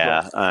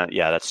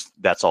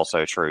 That's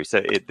also true.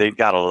 So they've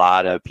got a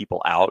lot of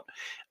people out,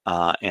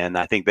 and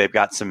I think they've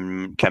got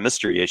some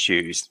chemistry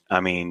issues.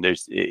 I mean,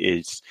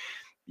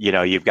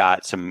 you've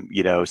got some,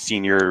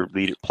 senior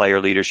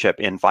player leadership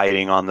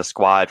infighting on the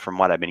squad from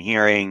what I've been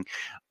hearing.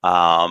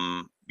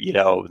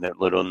 They're a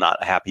little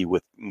not happy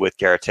with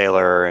Gareth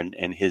Taylor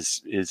and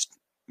his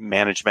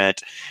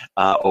management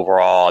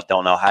overall. I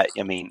don't know how.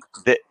 I mean,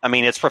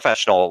 it's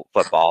professional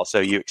football, so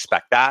you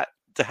expect that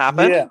to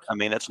happen. Yeah. I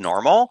mean, it's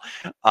normal.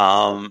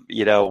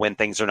 When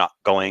things are not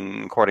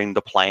going according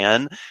to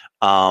plan.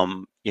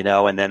 And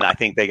then I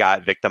think they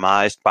got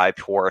victimized by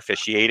poor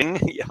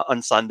officiating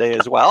on Sunday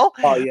as well.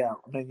 Oh yeah.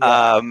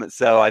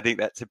 So I think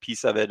that's a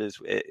piece of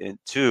it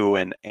too,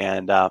 and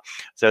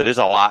so there's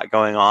a lot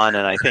going on,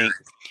 and I think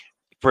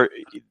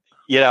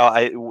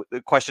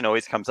the question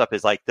always comes up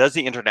is like, does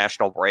the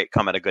international break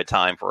come at a good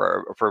time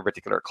for a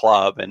particular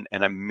club? And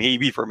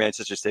maybe for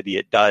Manchester City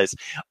it does.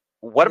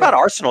 What about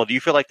Arsenal? Do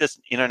you feel like this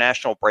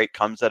international break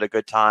comes at a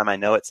good time? I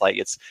know it's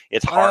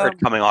hard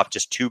coming off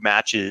just 2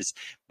 matches,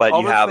 but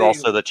you have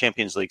also the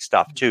Champions League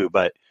stuff too.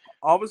 But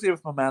obviously,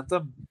 with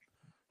momentum,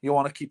 you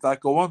want to keep that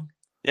going.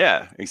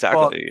 Yeah,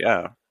 exactly.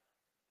 But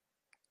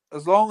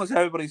as long as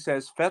everybody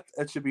stays fit,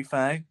 it should be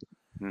fine.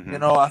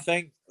 Mm-hmm. I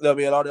think there'll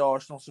be a lot of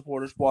Arsenal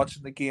supporters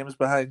watching the games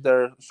behind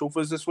their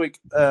sofas this week,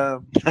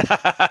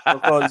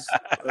 because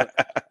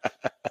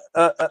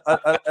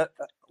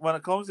when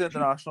it comes to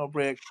international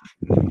break,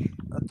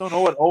 I don't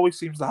know, it always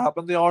seems to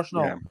happen to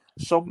Arsenal. Yeah.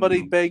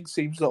 Somebody big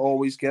seems to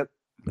always get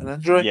an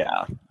injury.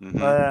 Yeah.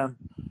 Mm-hmm.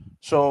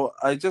 So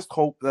I just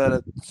hope that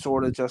it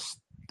sort of just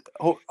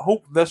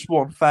hope this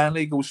one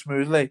finally goes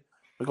smoothly,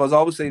 because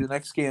obviously the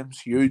next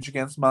game's huge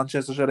against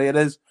Manchester City.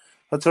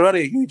 It's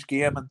already a huge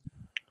game, and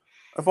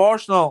if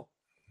Arsenal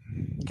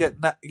get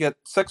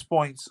 6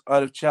 points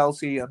out of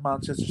Chelsea and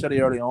Manchester City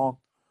early on,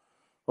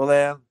 well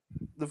then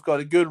they've got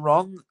a good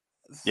run.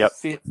 Yep.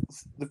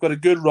 They've got a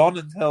good run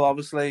until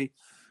obviously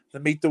they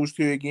meet those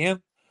 2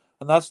 again,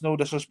 and that's no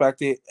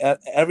disrespect.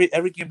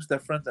 Every game's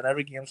different and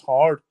every game's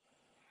hard,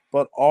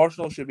 but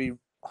Arsenal should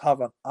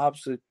have an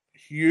absolute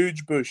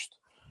huge boost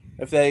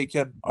if they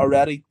can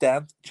already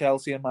dent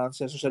Chelsea and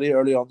Manchester City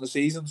early on the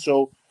season.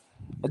 So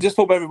I just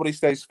hope everybody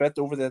stays fit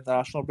over the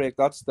international break.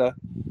 That's the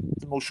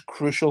most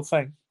crucial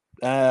thing.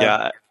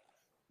 The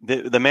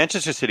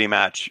Manchester City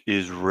match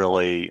is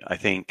really, I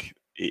think,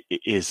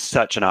 is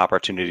such an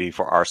opportunity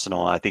for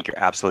Arsenal. I think you're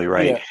absolutely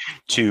right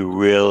to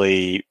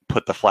really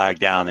put the flag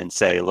down and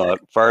say, look,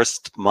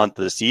 first month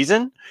of the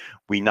season,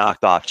 we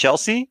knocked off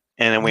Chelsea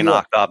and then we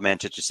knocked off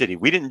Manchester City.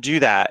 We didn't do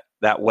that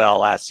well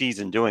last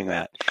season doing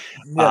that.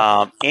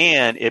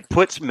 And it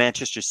puts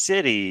Manchester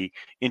City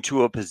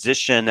into a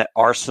position that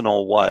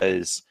Arsenal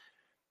was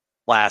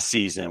last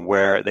season,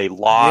 where they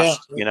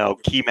lost,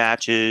 key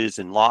matches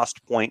and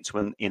lost points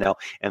when,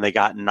 and they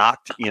got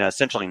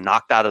essentially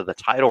knocked out of the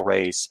title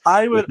race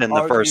within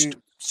the first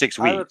 6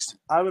 weeks.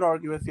 I would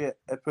argue with you,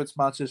 it puts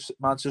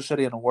Manchester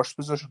City in a worse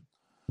position,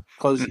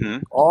 because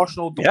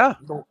Arsenal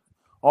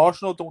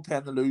don't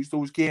tend to lose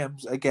those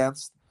games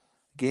against,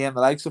 again,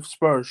 the likes of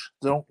Spurs.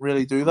 They don't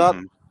really do that.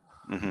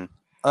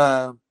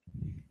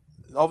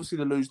 Obviously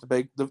they lose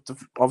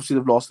obviously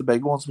they've lost the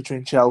big ones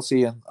between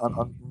Chelsea and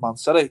Man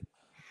City.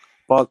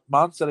 But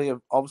Man City have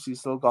obviously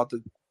still got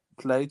to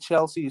play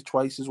Chelsea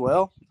twice as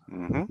well.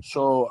 Mm-hmm.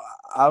 So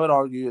I would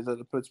argue that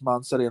it puts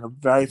Man City in a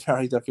very,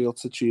 very difficult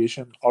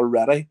situation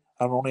already.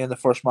 I'm only in the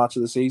first match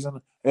of the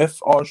season if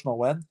Arsenal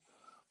win.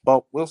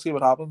 But we'll see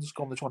what happens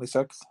come the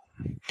 26th.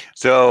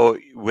 So,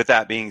 with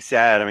that being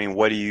said, I mean,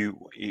 what do you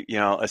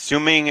know,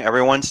 assuming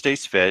everyone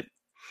stays fit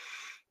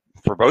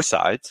for both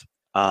sides,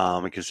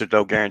 because there's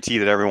no guarantee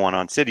that everyone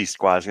on City's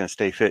squad is going to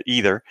stay fit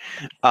either.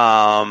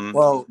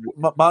 Well,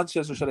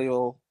 Manchester City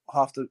will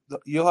have to.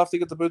 You'll have to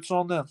get the boots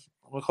on then,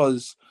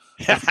 because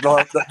they'll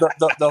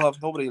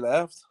have nobody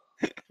left.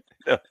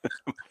 They'll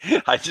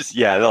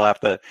have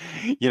to,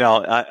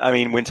 I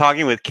mean, when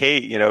talking with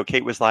Kate,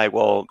 Kate was like,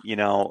 well,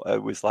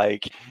 it was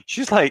like,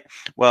 she's like,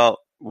 well,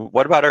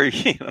 what about our,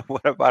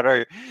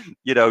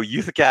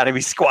 youth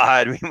academy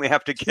squad? We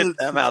have to get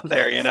them out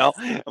there,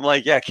 I'm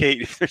like, yeah,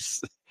 Kate, if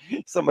there's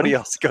somebody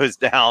else goes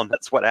down,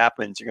 that's what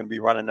happens. You're going to be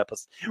running a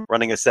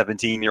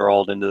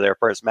 17-year-old into their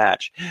first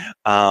match.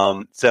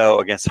 So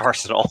against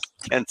Arsenal,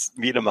 against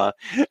Miedema.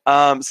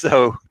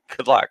 So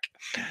good luck.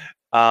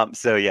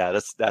 So yeah,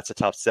 that's a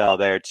tough sell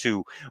there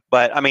too.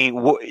 But I mean,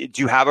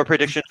 do you have a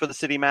prediction for the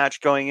City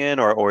match going in,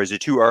 or is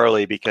it too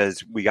early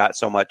because we got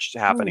so much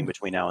happening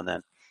between now and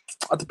then?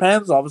 It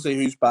depends, obviously,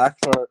 who's back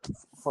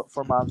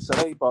for Man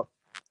City. But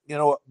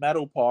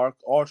Meadow Park,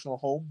 Arsenal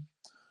home,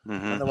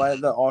 and the way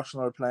that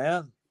Arsenal are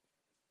playing,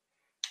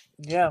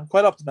 yeah, I'm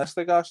quite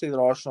optimistic actually that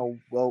Arsenal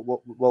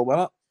will win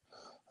it.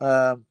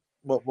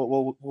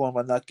 Will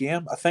win that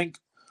game.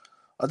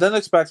 I didn't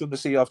expect them to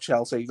see off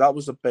Chelsea. That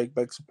was a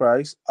big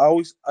surprise.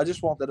 I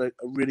just wanted a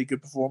really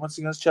good performance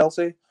against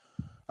Chelsea.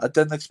 I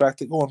didn't expect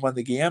to go and win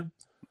the game.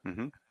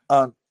 Mm-hmm.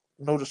 And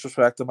no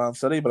disrespect to Man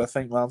City, but I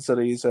think Man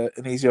City is an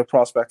easier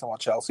prospect than what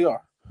Chelsea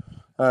are.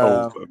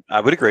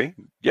 I would agree.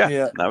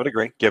 Yeah, I would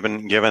agree.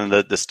 Given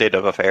the state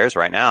of affairs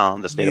right now,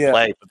 the state of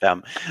play for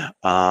them,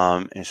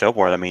 and so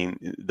forth. I mean,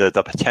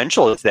 the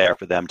potential is there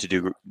for them to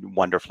do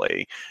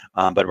wonderfully,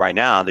 but right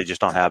now they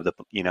just don't have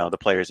the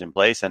players in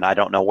place, and I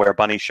don't know where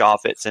Bunny Shaw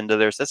fits into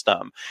their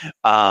system.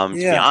 To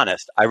be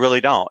honest, I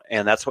really don't,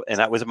 and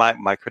that was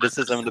my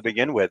criticism to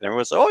begin with. Everyone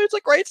was, it's a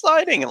great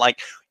signing, and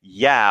like,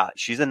 yeah,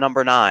 she's a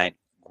number 9.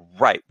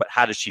 Right, but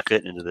how does she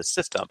fit into the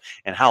system,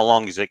 and how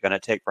long is it going to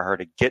take for her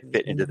to get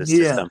fit into the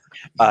system?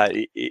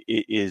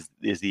 Is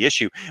the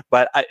issue?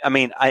 But I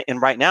mean,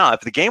 and right now,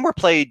 if the game were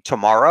played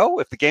tomorrow,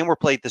 if the game were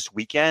played this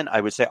weekend, I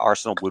would say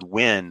Arsenal would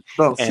win,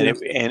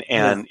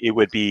 it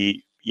would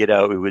be.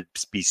 It would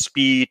be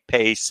speed,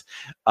 pace,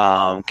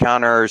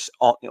 counters,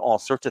 all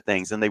sorts of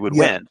things, and they would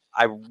win.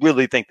 I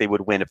really think they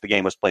would win if the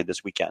game was played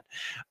this weekend.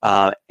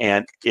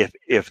 And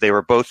if they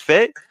were both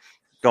fit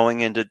going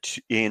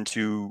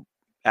into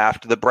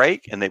after the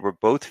break and they were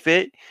both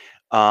fit,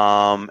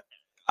 I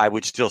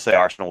would still say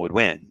Arsenal would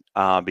win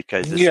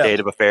because the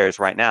state of affairs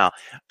right now,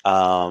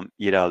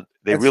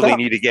 they really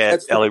need to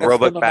get Ellie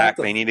Roebuck back.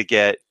 They need to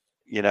get,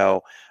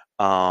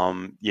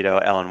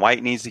 Ellen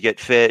White needs to get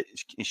fit.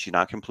 She's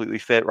not completely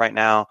fit right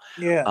now.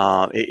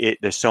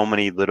 There's so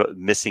many little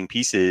missing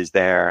pieces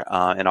there,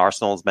 and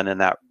Arsenal's been in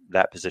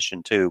that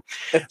position too.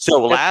 If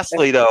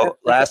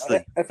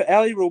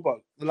Ellie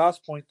Roebuck, the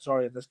last point,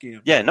 in this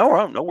game. Yeah, no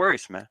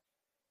worries, man.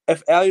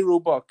 If Ellie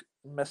Roebuck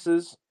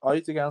misses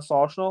out against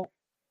Arsenal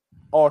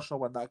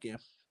win that game.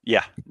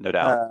 Yeah, no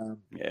doubt.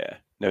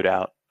 No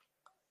doubt.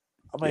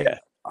 I mean,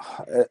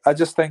 I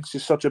just think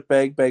she's such a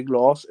big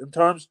loss in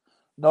terms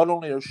not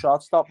only of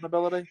shot stopping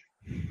ability,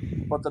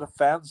 but the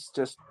defense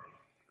just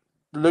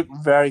look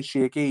very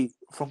shaky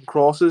from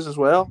crosses as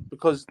well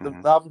because they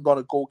haven't got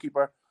a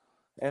goalkeeper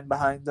in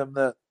behind them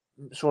that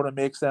sort of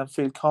makes them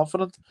feel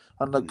confident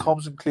and that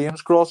comes and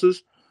claims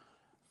crosses.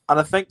 And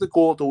I think the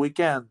goal at the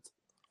weekend,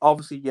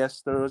 obviously,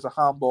 yes, there is a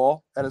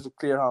handball. It is a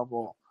clear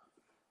handball.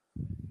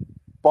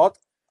 But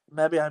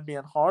maybe I'm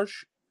being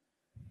harsh.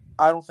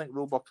 I don't think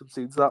Roebuck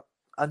concedes that.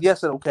 And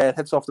yes, it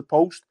hits off the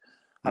post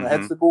and it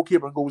hits the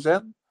goalkeeper and goes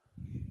in.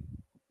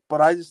 But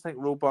I just think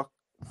Roebuck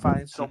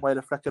finds some way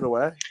to flick it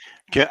away.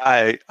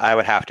 I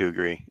would have to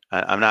agree.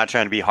 I'm not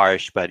trying to be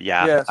harsh, but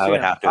I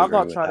would have to. I'm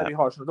not trying to be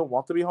harsh. I don't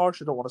want to be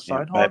harsh. I don't want to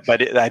sound harsh.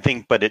 But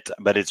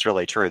it's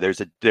really true.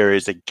 There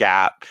is a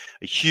gap,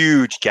 a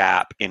huge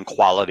gap in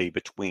quality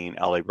between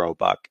Ellie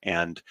Roebuck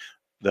and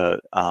the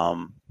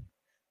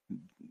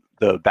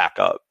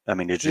backup. I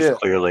mean, it's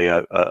just clearly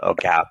a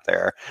gap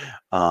there.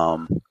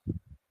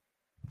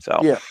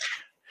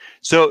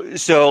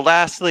 So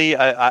lastly,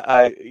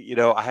 I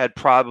had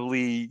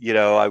probably,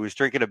 I was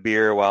drinking a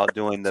beer while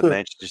doing the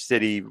Manchester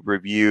City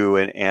review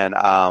and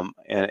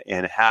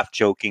half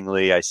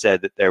jokingly, I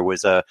said that there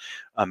was a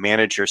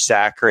manager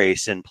sack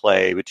race in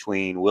play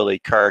between Willie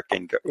Kirk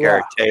and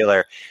Gareth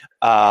Taylor.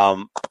 I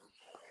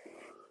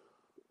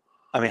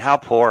mean, how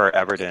poor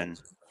Everton?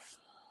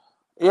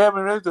 Yeah, I'm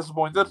really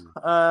disappointed.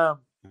 But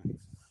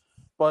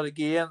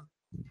again,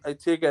 I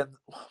take it.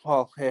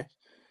 Well, hey.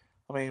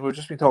 I mean, we've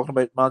just been talking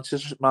about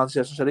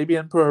Manchester City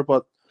being poor,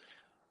 but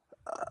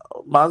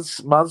Man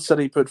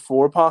City put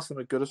 4 past them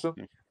at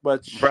Goodison,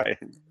 which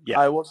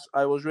I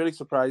was really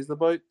surprised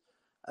about.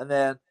 And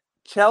then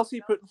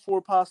Chelsea putting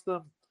 4 past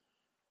them,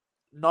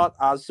 not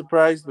as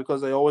surprised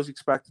because I always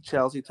expected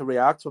Chelsea to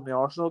react from the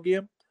Arsenal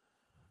game,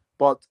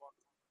 but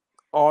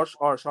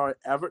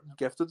Everton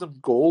gifted them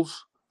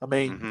goals. I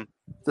mean, Mm-hmm.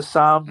 the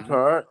Sam Mm-hmm.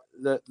 Kerr,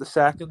 the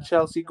second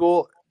Chelsea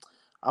goal.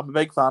 I'm a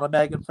big fan of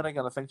Megan Finnick,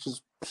 and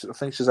I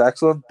think she's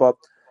excellent, but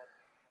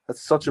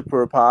it's such a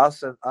poor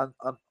pass, and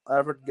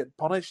Everton get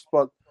punished.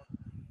 But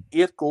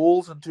 8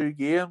 goals in 2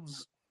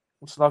 games,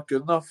 it's not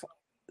good enough.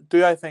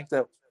 Do I think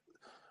that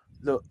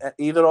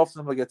either of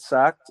them will get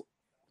sacked?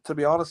 To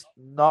be honest,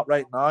 not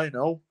right now,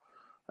 no.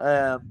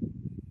 Um,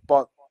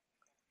 but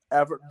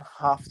Everton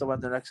have to win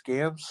their next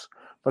games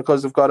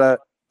because they've got a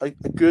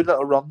good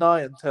little run now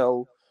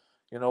until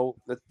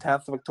the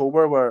 10th of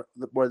October where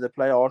they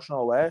play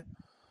Arsenal away.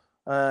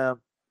 I've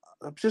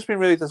just been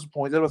really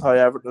disappointed with how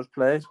Everton has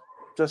played.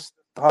 Just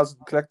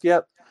hasn't clicked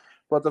yet.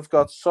 But they've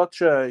got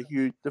such a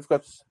new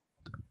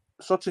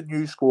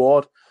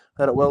squad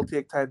that it will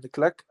take time to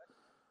click.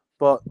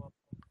 But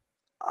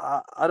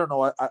I don't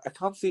know. I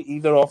can't see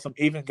either of them,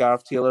 even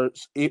Gareth Taylor,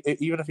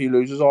 even if he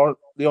loses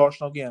the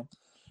Arsenal game,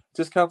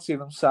 just can't see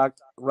them sacked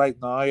right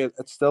now.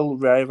 It's still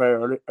very,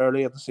 very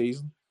early in the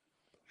season.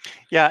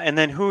 Yeah, and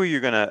then who are you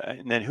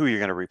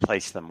gonna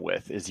replace them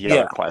with is the Yeah,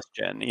 other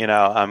question.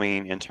 I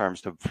mean, in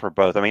terms of for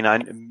both. I mean,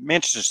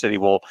 Manchester City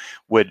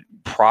would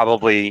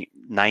probably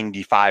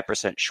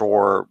 95%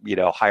 sure,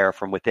 hire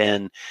from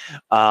within,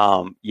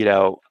 to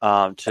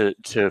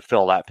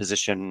fill that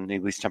position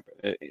at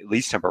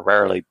least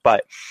temporarily.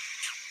 But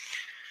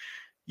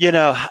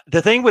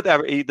the thing with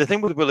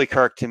Willie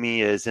Kirk to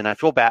me is, and I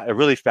feel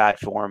really bad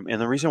for him.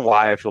 And the reason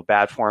why I feel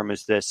bad for him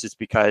is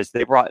because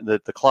they brought the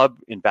club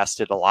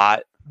invested a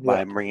lot yeah,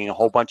 by bringing a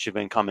whole bunch of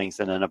incomings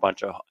and then a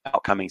bunch of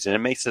outcomings, and it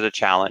makes it a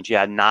challenge. You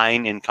had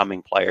 9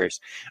 incoming players.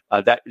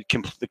 The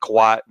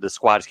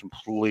squad is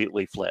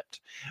completely flipped.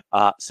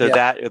 So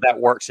yeah, that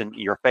works in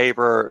your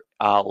favor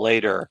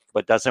later,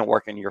 but doesn't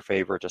work in your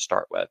favor to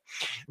start with.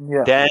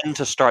 yeah, Then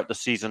to start the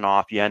season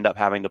off, you end up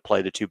having to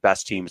play the 2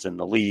 best teams in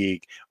the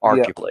league, yeah,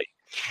 arguably,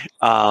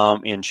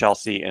 in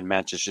Chelsea and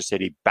Manchester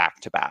City back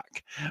to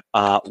back.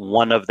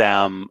 One of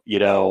them,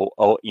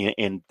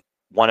 in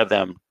one of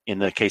them, in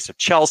the case of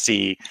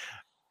Chelsea,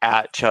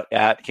 at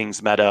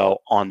Kings Meadow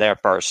on their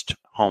first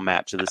home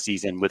match of the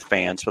season with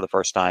fans for the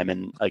first time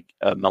in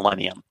a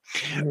millennium.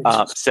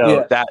 So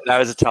yeah, that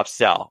was a tough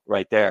sell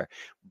right there.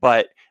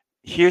 But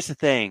here's the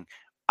thing: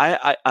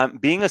 I'm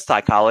being a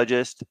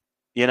psychologist.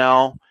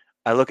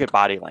 I look at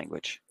body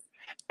language,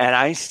 and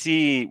I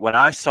see when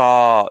I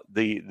saw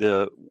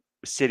the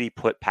City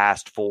put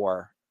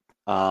four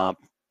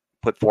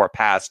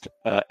past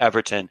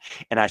Everton,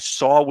 and I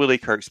saw Willie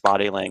Kirk's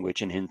body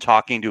language and him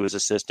talking to his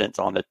assistants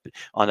on the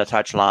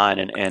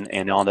touchline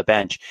and on the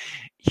bench.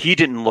 He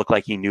didn't look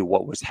like he knew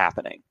what was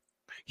happening.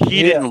 He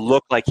yeah, didn't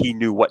look like he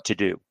knew what to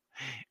do,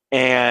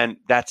 and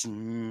that's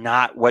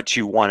not what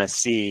you want to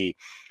see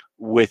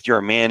with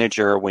your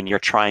manager when you're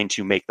trying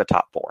to make the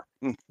top 4.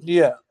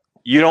 yeah,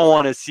 You don't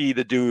want to see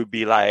the dude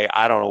be like,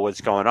 I don't know what's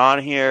going on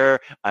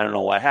here. I don't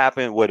know what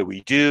happened. What do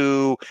we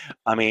do?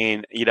 I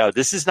mean,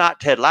 this is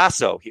not Ted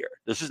Lasso here.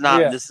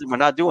 yeah. We're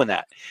not doing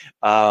that.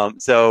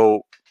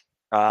 So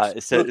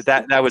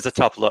that was a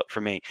tough look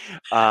for me,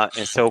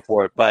 and so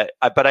forth. But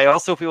I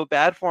also feel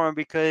bad for him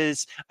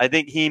because I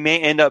think he may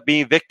end up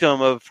being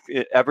victim of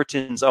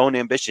Everton's own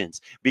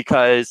ambitions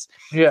because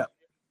Yeah,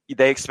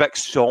 they expect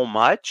so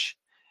much.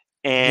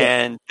 yeah,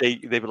 And they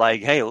be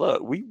like, hey,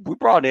 look, we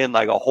brought in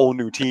like a whole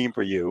new team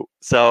for you.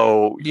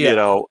 So, yeah.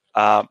 No,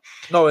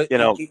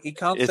 he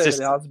can't it's say that he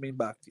just, hasn't been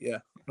backed. Yeah,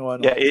 no, I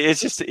yeah, know.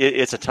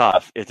 it's a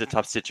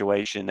tough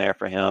situation there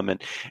for him.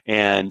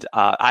 And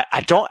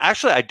I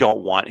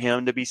don't want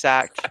him to be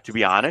sacked, to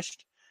be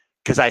honest,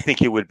 because I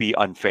think it would be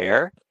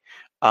unfair.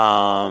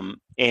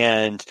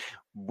 And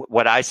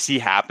what I see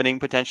happening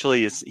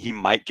potentially is he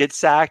might get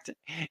sacked,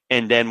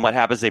 and then what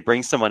happens? They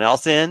bring someone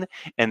else in,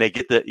 and they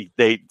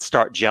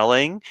start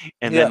gelling,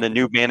 and Yeah, then the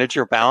new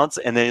manager bounce,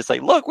 and then it's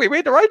like, look, we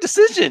made the right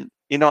decision,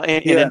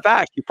 and yeah, in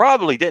fact, you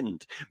probably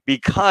didn't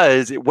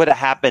because it would have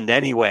happened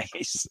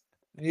anyways,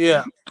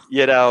 yeah.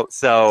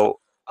 So.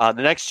 The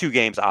next 2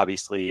 games,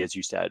 obviously, as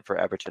you said, for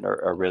Everton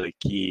are really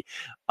key,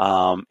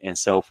 and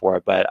so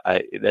forth. But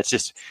that's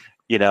just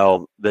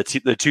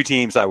the 2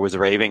 teams I was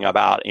raving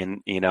about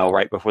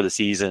right before the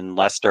season.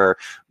 Leicester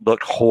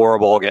looked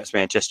horrible against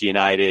Manchester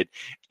United,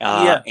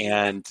 Yeah,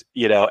 and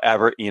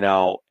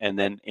and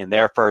then in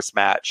their first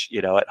match,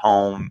 at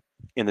home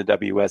in the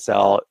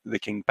WSL, the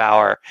King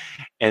Power,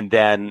 and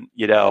then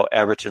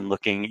Everton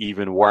looking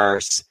even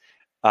worse.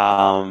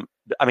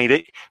 I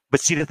mean, but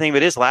see, the thing of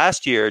it is,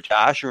 last year,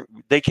 Josh,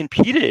 they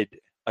competed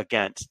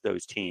against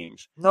those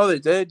teams. no, they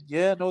did.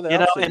 Yeah, no, they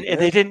And absolutely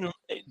they did. didn't.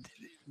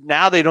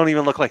 Now they don't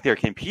even look like they're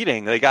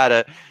competing. They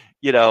got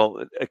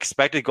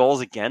expected goals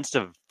against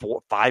of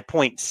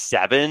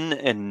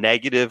 5.7 and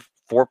negative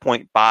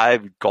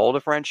 4.5 goal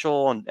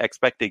differential and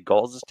expected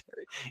goals.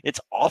 It's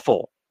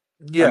awful.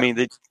 I Yeah,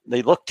 mean,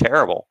 they look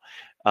terrible.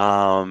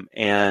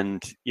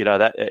 And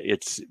that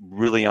it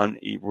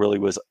really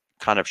was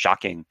kind of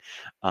shocking,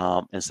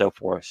 and so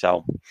forth.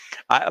 So,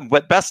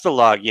 but best of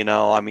luck.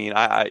 I mean,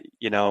 I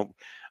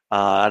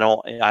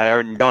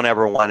don't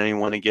ever want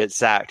anyone to get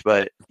sacked,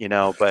 but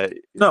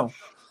No.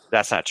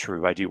 That's not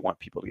true. I do want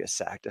people to get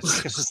sacked.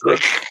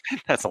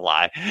 That's a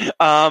lie. But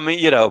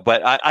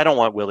I don't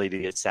want Willie to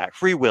get sacked.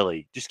 Free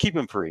Willie. Just keep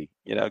him free.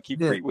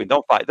 Free.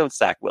 Don't fight. Don't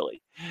sack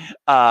Willie.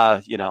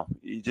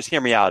 Just hear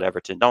me out,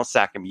 Everton. Don't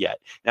sack him yet.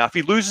 Now, if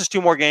he loses 2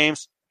 more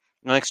games,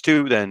 the next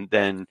 2,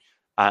 then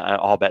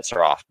all bets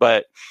are off.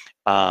 But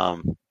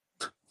don't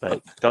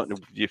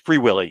free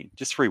Willie.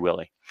 Just free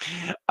Willie.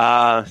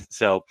 But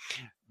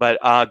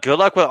good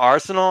luck with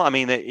Arsenal. I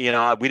mean,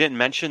 we didn't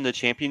mention the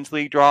Champions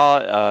League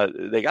draw.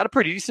 They got a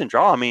pretty decent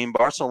draw. I mean,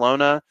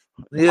 Barcelona,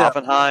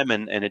 Hoffenheim,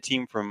 and a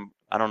team from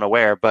I don't know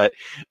where, but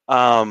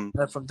from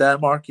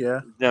Denmark,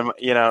 yeah.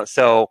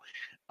 So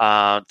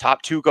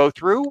top 2 go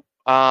through.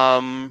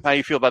 How do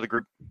you feel about the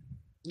group?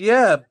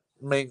 Yeah,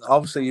 I mean,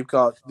 obviously you've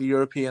got the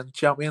European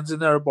champions in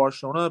there,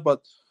 Barcelona,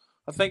 but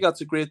I think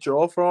that's a great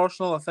draw for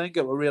Arsenal. I think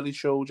it will really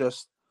show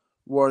just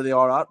where they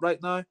are at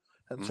right now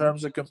in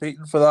terms of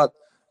competing for that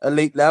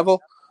elite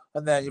level.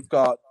 And then you've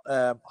got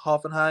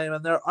Hoffenheim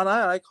in there, and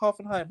I like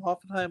Hoffenheim.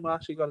 Hoffenheim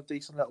actually got a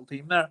decent little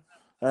team there.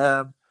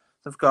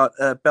 They've got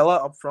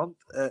Bella up front,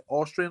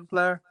 Austrian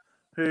player,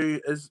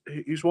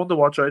 he's one to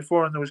watch out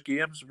for in those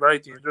games. Very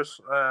dangerous.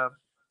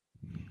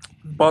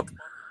 But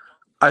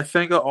I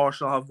think that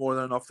Arsenal have more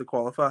than enough to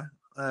qualify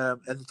in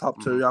the top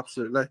 2,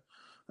 absolutely.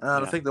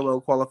 And I think they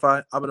will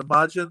qualify. I would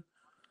imagine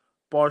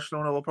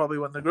Barcelona will probably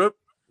win the group.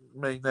 I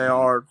mean,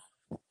 they're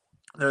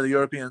the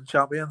European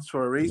champions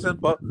for a reason,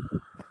 but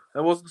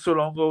it wasn't so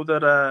long ago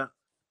that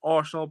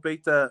Arsenal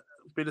beat the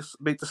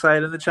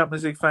side in the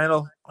Champions League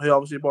final, who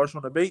obviously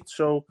Barcelona beat.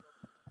 So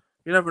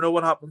you never know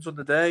what happens on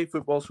the day.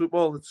 Football's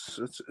football. It's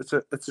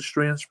a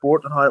strange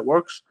sport and how it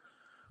works.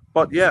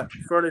 But yeah,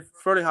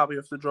 fairly happy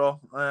with the draw,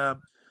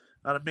 and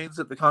it means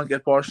that they can't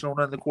get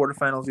Barcelona in the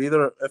quarterfinals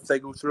either if they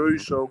go through.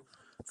 So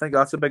I think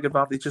that's a big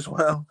advantage as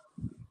well.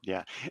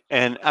 Yeah,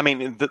 and I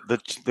mean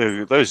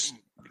those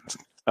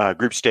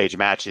group stage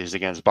matches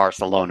against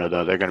Barcelona,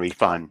 though, they're going to be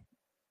fun.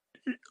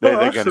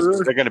 They're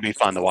going to be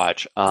fun to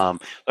watch. I'm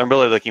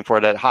really looking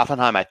forward to that.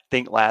 Hoffenheim, I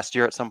think last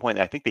year at some point,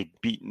 I think they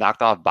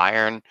knocked off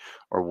Bayern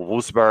or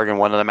Wolfsburg in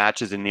one of the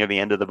matches near the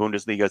end of the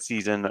Bundesliga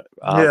season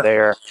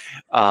there,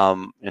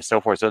 and so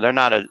forth. So they're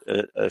not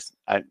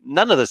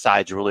none of the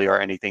sides really are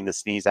anything to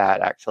sneeze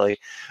at, actually,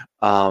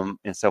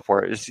 and so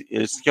forth.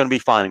 It's going to be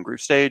fun. In group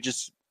stage,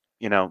 it's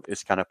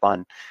kind of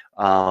fun.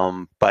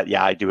 But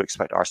yeah, I do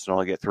expect Arsenal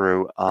to get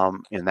through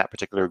in that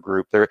particular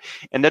group there.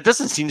 And that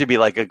doesn't seem to be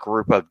like a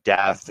group of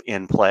death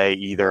in play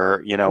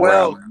either,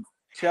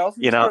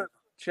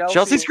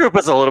 Chelsea's group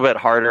is a little bit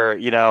harder,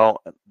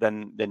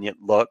 than it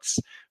looks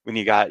when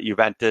you got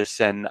Juventus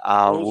and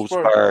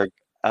Wolfsburg.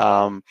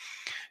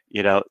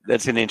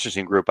 That's an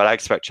interesting group, but I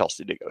expect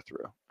Chelsea to go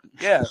through.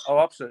 Yeah,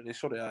 absolutely.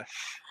 So do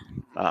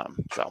I.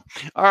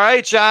 All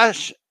right,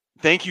 Josh.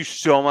 Thank you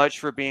so much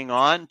for being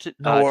on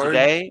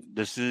today.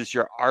 This is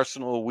your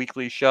Arsenal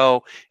Weekly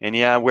Show. And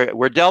yeah,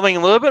 we're delving a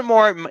little bit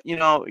more,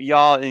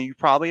 y'all, and you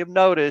probably have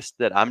noticed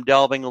that I'm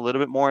delving a little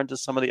bit more into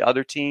some of the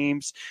other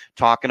teams,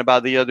 talking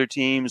about the other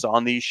teams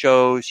on these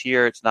shows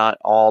here. It's not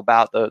all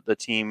about the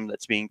team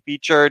that's being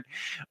featured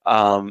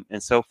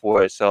and so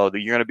forth. So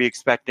you're going to be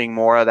expecting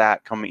more of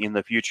that coming in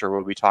the future.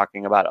 We'll be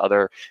talking about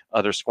other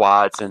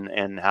squads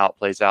and how it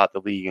plays out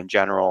the league in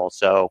general.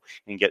 So,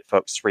 and get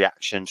folks'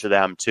 reaction to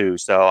them too.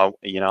 So,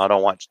 I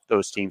don't want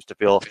those teams to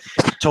feel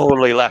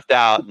totally left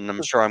out, and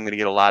I'm sure I'm going to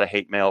get a lot of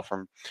hate mail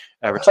from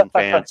Everton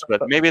fans, but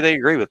maybe they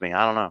agree with me.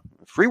 I don't know.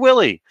 Free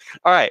Willie.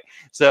 All right.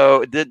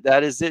 So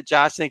that is it,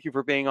 Josh. Thank you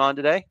for being on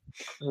today.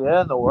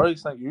 Yeah, no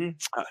worries. Thank you.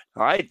 All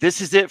right.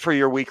 This is it for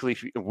your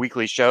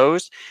weekly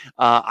shows.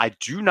 I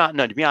do not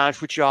know, to be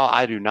honest with y'all,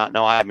 I do not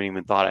know. I haven't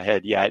even thought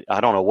ahead yet.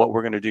 I don't know what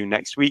we're going to do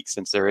next week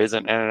since there is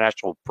an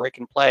international break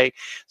and play.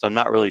 So I'm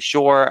not really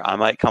sure. I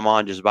might come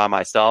on just by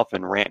myself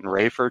and rant and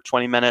rave for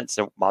 20 minutes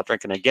while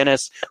drinking a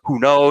Guinness. Who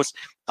knows?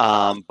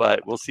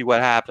 But we'll see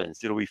what happens.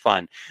 It'll be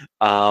fun.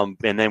 And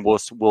then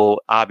we'll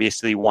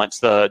obviously, once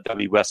the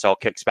WSL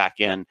kicks back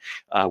in,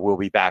 we'll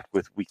be back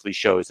with weekly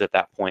shows at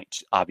that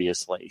point,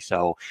 obviously.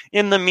 So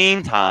in the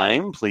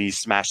meantime, please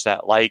smash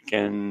that like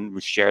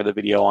and share the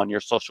video on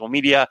your social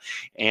media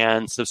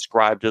and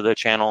subscribe to the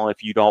channel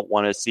if you don't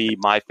want to see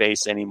my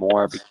face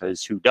anymore,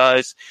 because who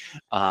does?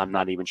 I'm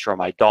not even sure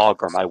my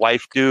dog or my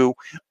wife do.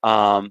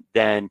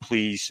 Then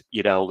please,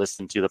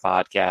 listen to the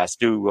podcast,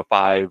 do a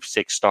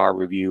 5-6 star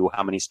review.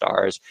 How many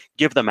stars?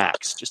 Give the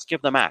max. Just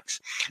give the max.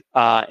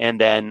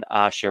 And then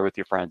share with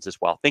your friends as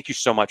well. Thank you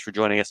so much for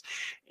joining us.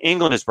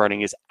 England is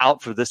Burning is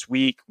out for this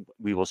week.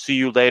 We will see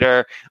you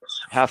later.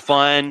 Have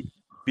fun.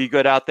 Be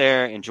good out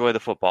there. Enjoy the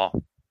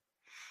football.